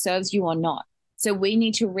 whether that serves you or not. So we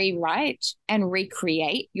need to rewrite and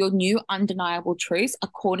recreate your new undeniable truths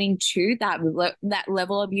according to that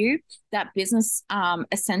level of you, that business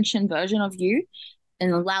ascension version of you,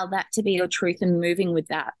 and allow that to be your truth and moving with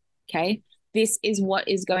that, okay? This is what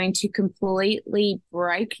is going to completely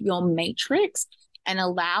break your matrix and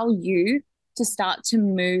allow you to start to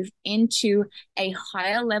move into a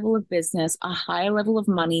higher level of business, a higher level of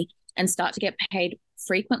money, and start to get paid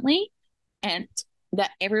frequently. And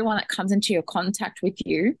that everyone that comes into your contact with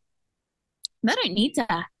you, they don't need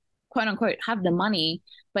to, quote unquote, have the money,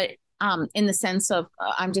 but in the sense of,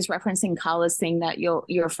 I'm just referencing Carla's thing that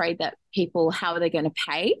you're afraid that people, how are they going to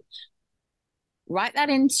pay? write that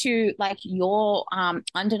into like your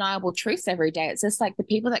undeniable truths every day. It's just like the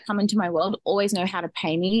people that come into my world always know how to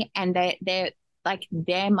pay me, and they're like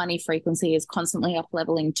their money frequency is constantly up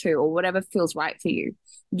leveling too, or whatever feels right for you.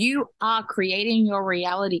 You are creating your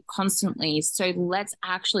reality constantly. So let's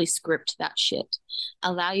actually script that shit.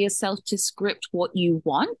 Allow yourself to script what you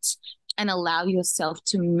want and allow yourself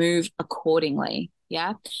to move accordingly.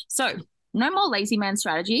 Yeah. So no more lazy man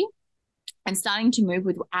strategy, and starting to move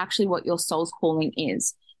with actually what your soul's calling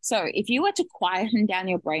is. So if you were to quieten down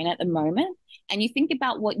your brain at the moment and you think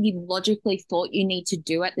about what you logically thought you need to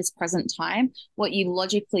do at this present time, what you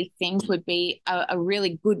logically think would be a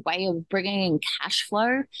really good way of bringing in cash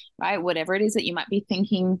flow, right? Whatever it is that you might be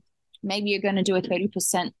thinking, maybe you're going to do a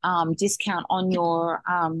 30% discount on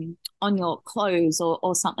your clothes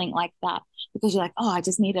or something like that, because you're like, oh, I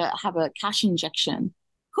just need to have a cash injection.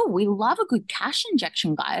 Cool. We love a good cash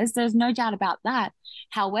injection, guys. There's no doubt about that.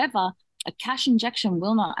 However, a cash injection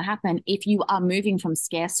will not happen if you are moving from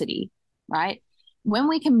scarcity, right? When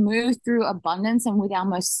we can move through abundance and with our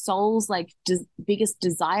most soul's like biggest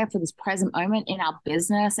desire for this present moment in our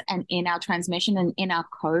business and in our transmission and in our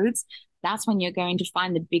codes, that's when you're going to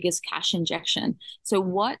find the biggest cash injection. So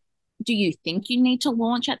what do you think you need to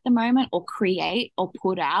launch at the moment or create or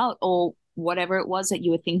put out or whatever it was that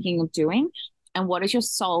you were thinking of doing? And what is your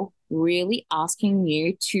soul really asking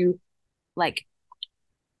you to like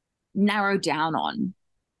narrow down on?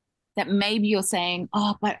 That maybe you're saying,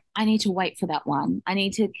 oh, but I need to wait for that one. I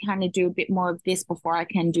need to kind of do a bit more of this before I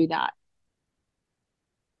can do that.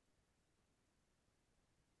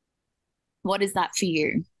 What is that for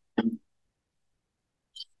you? I'm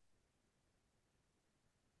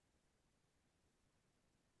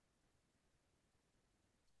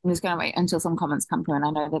just going to wait until some comments come through, and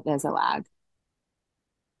I know that there's a lag.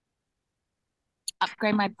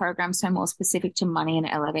 Upgrade my program so more specific to money and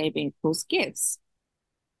elevated vehicles gifts.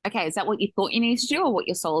 Okay, is that what you thought you needed to do, or what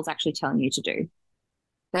your soul is actually telling you to do?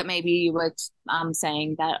 That maybe you were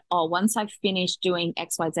saying that, oh, once I've finished doing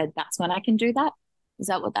X, Y, Z, that's when I can do that. Is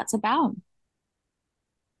that what that's about?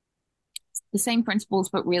 It's the same principles,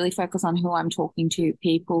 but really focus on who I'm talking to,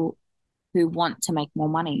 people who want to make more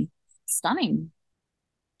money. Stunning.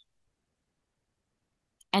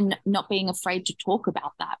 And not being afraid to talk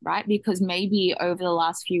about that, right? Because maybe over the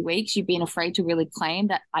last few weeks, you've been afraid to really claim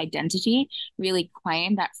that identity, really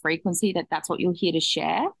claim that frequency, that that's what you're here to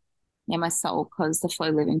share. Yeah, my soul, because the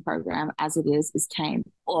flow living program as it is tame.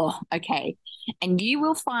 Oh, okay. And you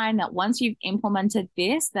will find that once you've implemented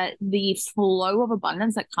this, that the flow of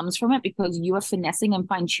abundance that comes from it, because you are finessing and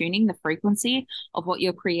fine tuning the frequency of what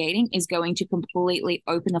you're creating, is going to completely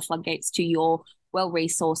open the floodgates to your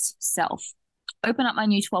well-resourced self. Open up my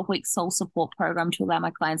new 12-week soul support program to allow my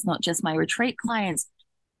clients, not just my retreat clients.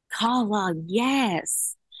 Carla,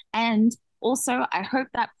 yes. And also, I hope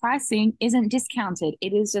that pricing isn't discounted.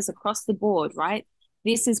 It is just across the board, right?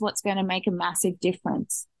 This is what's going to make a massive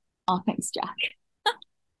difference. Oh, thanks, Jack.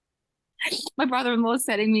 My brother-in-law is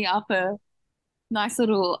setting me up a nice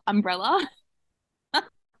little umbrella.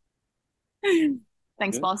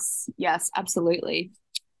 Thanks, boss. Yes, absolutely.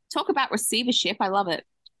 Talk about receivership. I love it.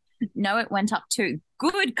 No, it went up too.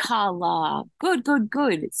 Good, Carla. Good, good,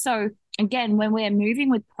 good. So again, when we're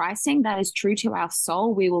moving with pricing that is true to our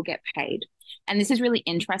soul, we will get paid. And this is really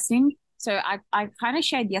interesting. So I kind of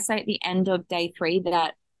shared yesterday at the end of day 3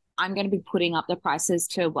 that I'm going to be putting up the prices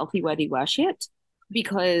to Wealthy Worthy Worshipped,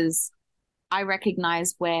 because I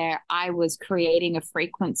recognize where I was creating a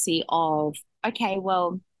frequency of, okay,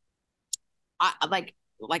 well, I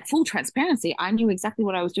like full transparency, I knew exactly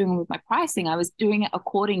what I was doing with my pricing. I was doing it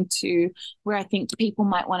according to where I think people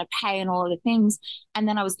might want to pay and all of the things. And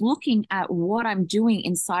then I was looking at what I'm doing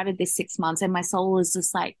inside of this 6 months, and my soul is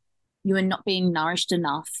just like, you are not being nourished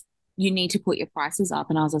enough. You need to put your prices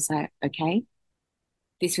up. And I was just like, okay,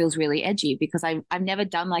 this feels really edgy, because I've never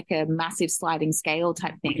done like a massive sliding scale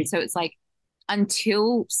type thing. So it's like,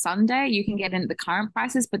 until Sunday, you can get into the current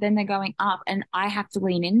prices, but then they're going up, and I have to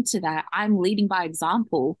lean into that. I'm leading by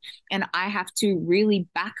example, and I have to really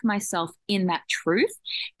back myself in that truth.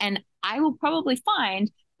 And I will probably find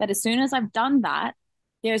that as soon as I've done that,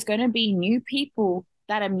 there's going to be new people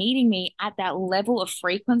that are meeting me at that level of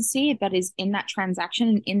frequency that is in that transaction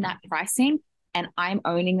and in that pricing. And I'm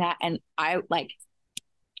owning that. And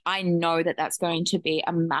I know that that's going to be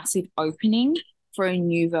a massive opening for a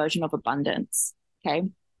new version of abundance. Okay.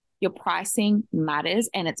 Your pricing matters,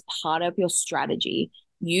 and it's part of your strategy.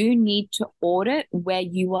 You need to audit where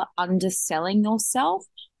you are underselling yourself,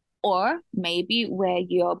 or maybe where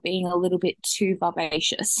you're being a little bit too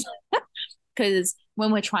vivacious. Because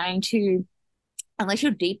when we're trying to unless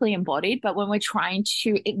you're deeply embodied, but when we're trying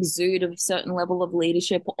to exude a certain level of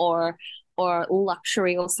leadership or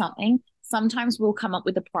luxury or something, sometimes we'll come up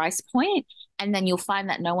with a price point and then you'll find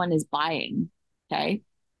that no one is buying. Okay.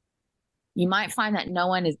 You might find that no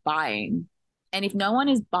one is buying. And if no one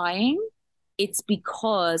is buying, it's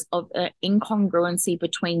because of an incongruency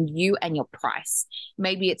between you and your price.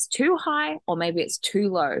 Maybe it's too high or maybe it's too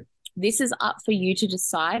low. This is up for you to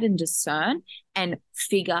decide and discern and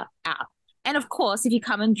figure out. And of course, if you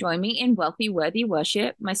come and join me in Wealthy Worthy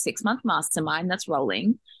Worship, my 6-month mastermind that's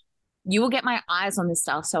rolling, you will get my eyes on this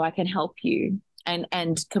stuff so I can help you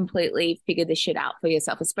and completely figure this shit out for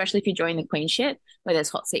yourself, especially if you join the Queenship where there's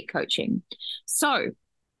hot seat coaching. So,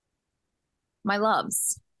 my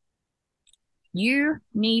loves, you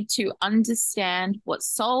need to understand what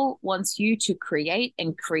soul wants you to create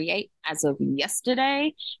and create as of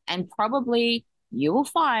yesterday. And probably you will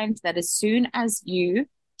find that as soon as you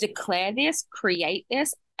declare this, create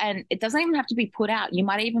this, and it doesn't even have to be put out. You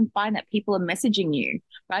might even find that people are messaging you,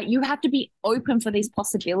 right? You have to be open for these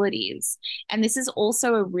possibilities. And this is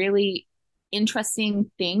also a really interesting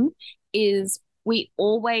thing is we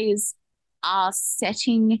always are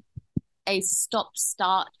setting a stop,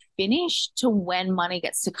 start, finish to when money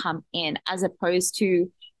gets to come in, as opposed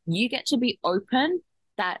to you get to be open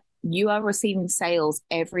that you are receiving sales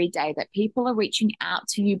every day, that people are reaching out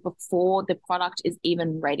to you before the product is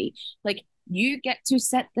even ready. Like you get to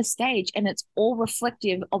set the stage and it's all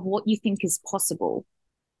reflective of what you think is possible.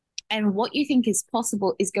 And what you think is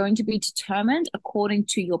possible is going to be determined according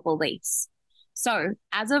to your beliefs. So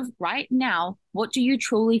as of right now, what do you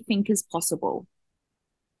truly think is possible?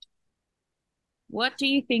 What do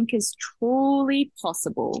you think is truly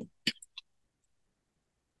possible?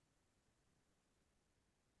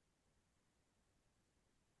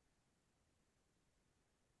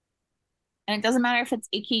 And it doesn't matter if it's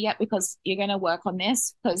icky yet because you're going to work on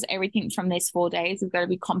this because everything from these 4 days is going to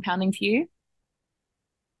be compounding for you.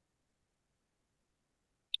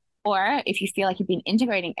 Or if you feel like you've been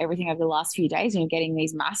integrating everything over the last few days and you're getting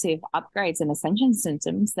these massive upgrades and ascension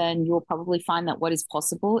symptoms, then you'll probably find that what is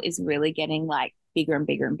possible is really getting like bigger and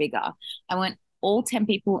bigger and bigger. I want all 10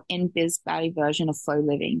 people in Biz Valley version of flow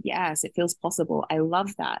living. Yes, it feels possible. I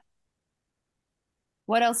love that.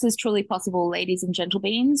 What else is truly possible, ladies and gentle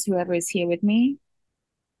beings, whoever is here with me?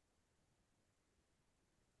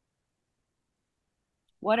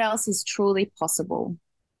 What else is truly possible?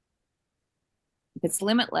 If it's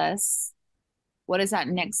limitless, what is that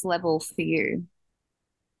next level for you?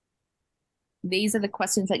 These are the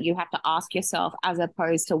questions that you have to ask yourself, as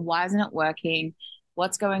opposed to why isn't it working?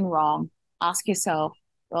 What's going wrong? Ask yourself,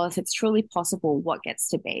 well, if it's truly possible, what gets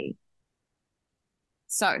to be?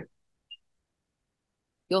 So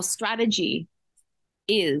your strategy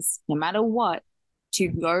is, no matter what, to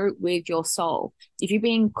go with your soul. If you've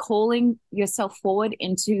been calling yourself forward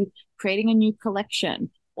into creating a new collection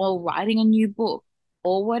or writing a new book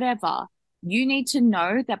or whatever, you need to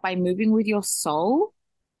know that by moving with your soul,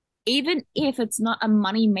 even if it's not a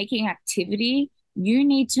money-making activity, you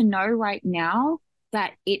need to know right now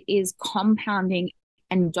that it is compounding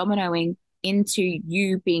and dominoing into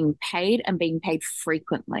you being paid and being paid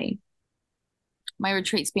frequently. My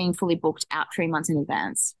retreat's being fully booked out 3 months in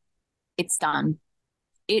advance. It's done.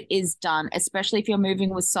 It is done, especially if you're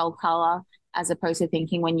moving with soul color, as opposed to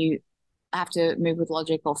thinking when you have to move with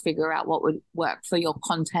logic or figure out what would work for your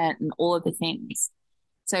content and all of the things.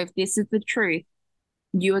 So if this is the truth,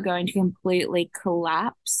 you are going to completely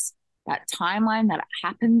collapse that timeline that it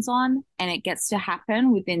happens on, and it gets to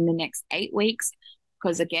happen within the next 8 weeks.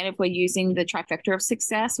 Because again, if we're using the trifecta of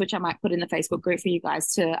success, which I might put in the Facebook group for you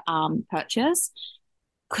guys to purchase,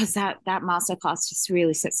 because that masterclass just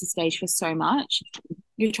really sets the stage for so much.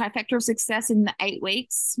 Your trifecta of success in the 8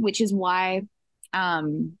 weeks, which is why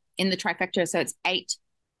in the trifecta, so it's 8,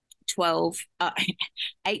 12,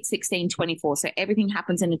 8, 16, 24. So everything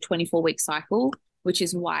happens in a 24-week cycle, which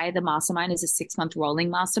is why the mastermind is a 6-month rolling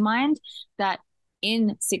mastermind, that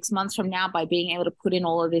in 6 months from now, by being able to put in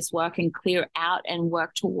all of this work and clear out and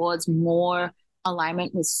work towards more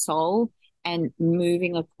alignment with soul and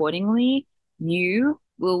moving accordingly, you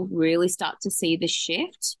will really start to see the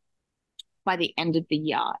shift by the end of the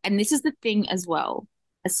year. And this is the thing as well,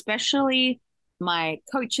 especially my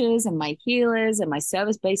coaches and my healers and my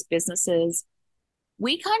service-based businesses,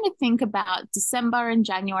 we kind of think about December and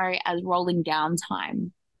January as rolling down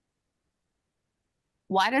time.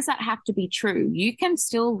 Why does that have to be true? You can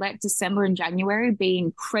still let December and January be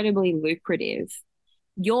incredibly lucrative.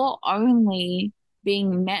 You're only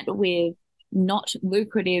being met with not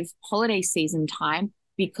lucrative holiday season time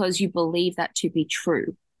because you believe that to be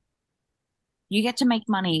true. You get to make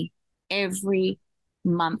money every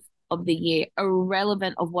month of the year,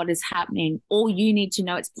 irrelevant of what is happening. All you need to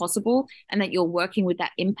know it's possible and that you're working with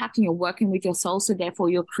that impact and you're working with your soul. So therefore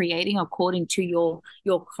you're creating according to your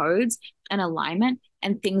codes and alignment,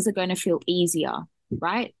 and things are going to feel easier,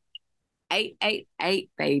 right? 888,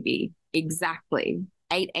 baby. Exactly.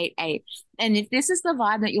 888. And if this is the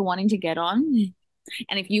vibe that you're wanting to get on,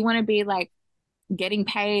 and if you want to be like getting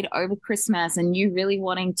paid over Christmas and you really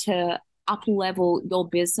wanting to up level your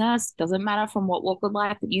business, doesn't matter from what walk of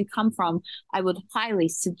life that you come from, I would highly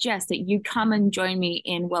suggest that you come and join me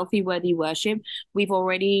in Wealthy Worthy Worship. We've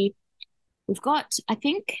got, I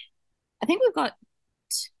think we've got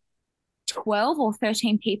 12 or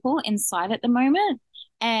 13 people inside at the moment.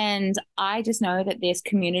 And I just know that this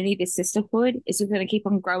community, this sisterhood is just going to keep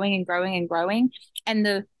on growing and growing and growing. And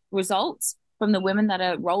the results from the women that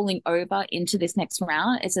are rolling over into this next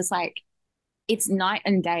round, it's just like, it's night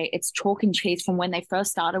and day. It's chalk and cheese from when they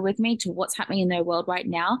first started with me to what's happening in their world right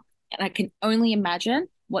now. And I can only imagine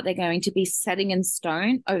what they're going to be setting in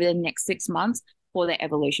stone over the next 6 months for their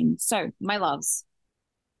evolution. So, my loves,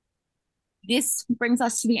 this brings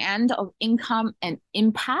us to the end of income and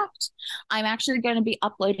impact. I'm actually going to be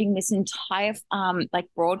uploading this entire like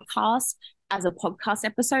broadcast as a podcast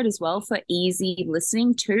episode as well for easy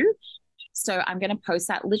listening too. So I'm going to post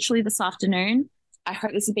that literally this afternoon. I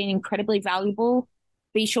hope this has been incredibly valuable.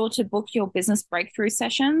 Be sure to book your business breakthrough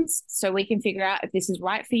sessions so we can figure out if this is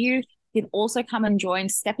right for you. You can also come and join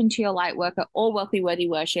Step Into Your Light Worker or Wealthy Worthy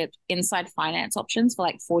Worship Inside Finance options for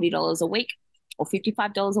like $40 a week or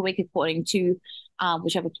 $55 a week, according to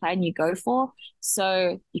whichever plan you go for.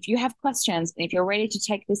 So if you have questions and if you're ready to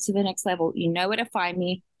take this to the next level, you know where to find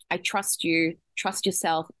me. I trust you, trust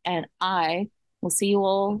yourself, and I will see you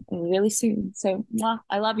all really soon. So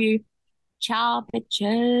I love you. Ciao,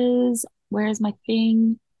 bitches. Where is my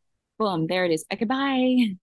thing? Boom, there it is. Okay, bye.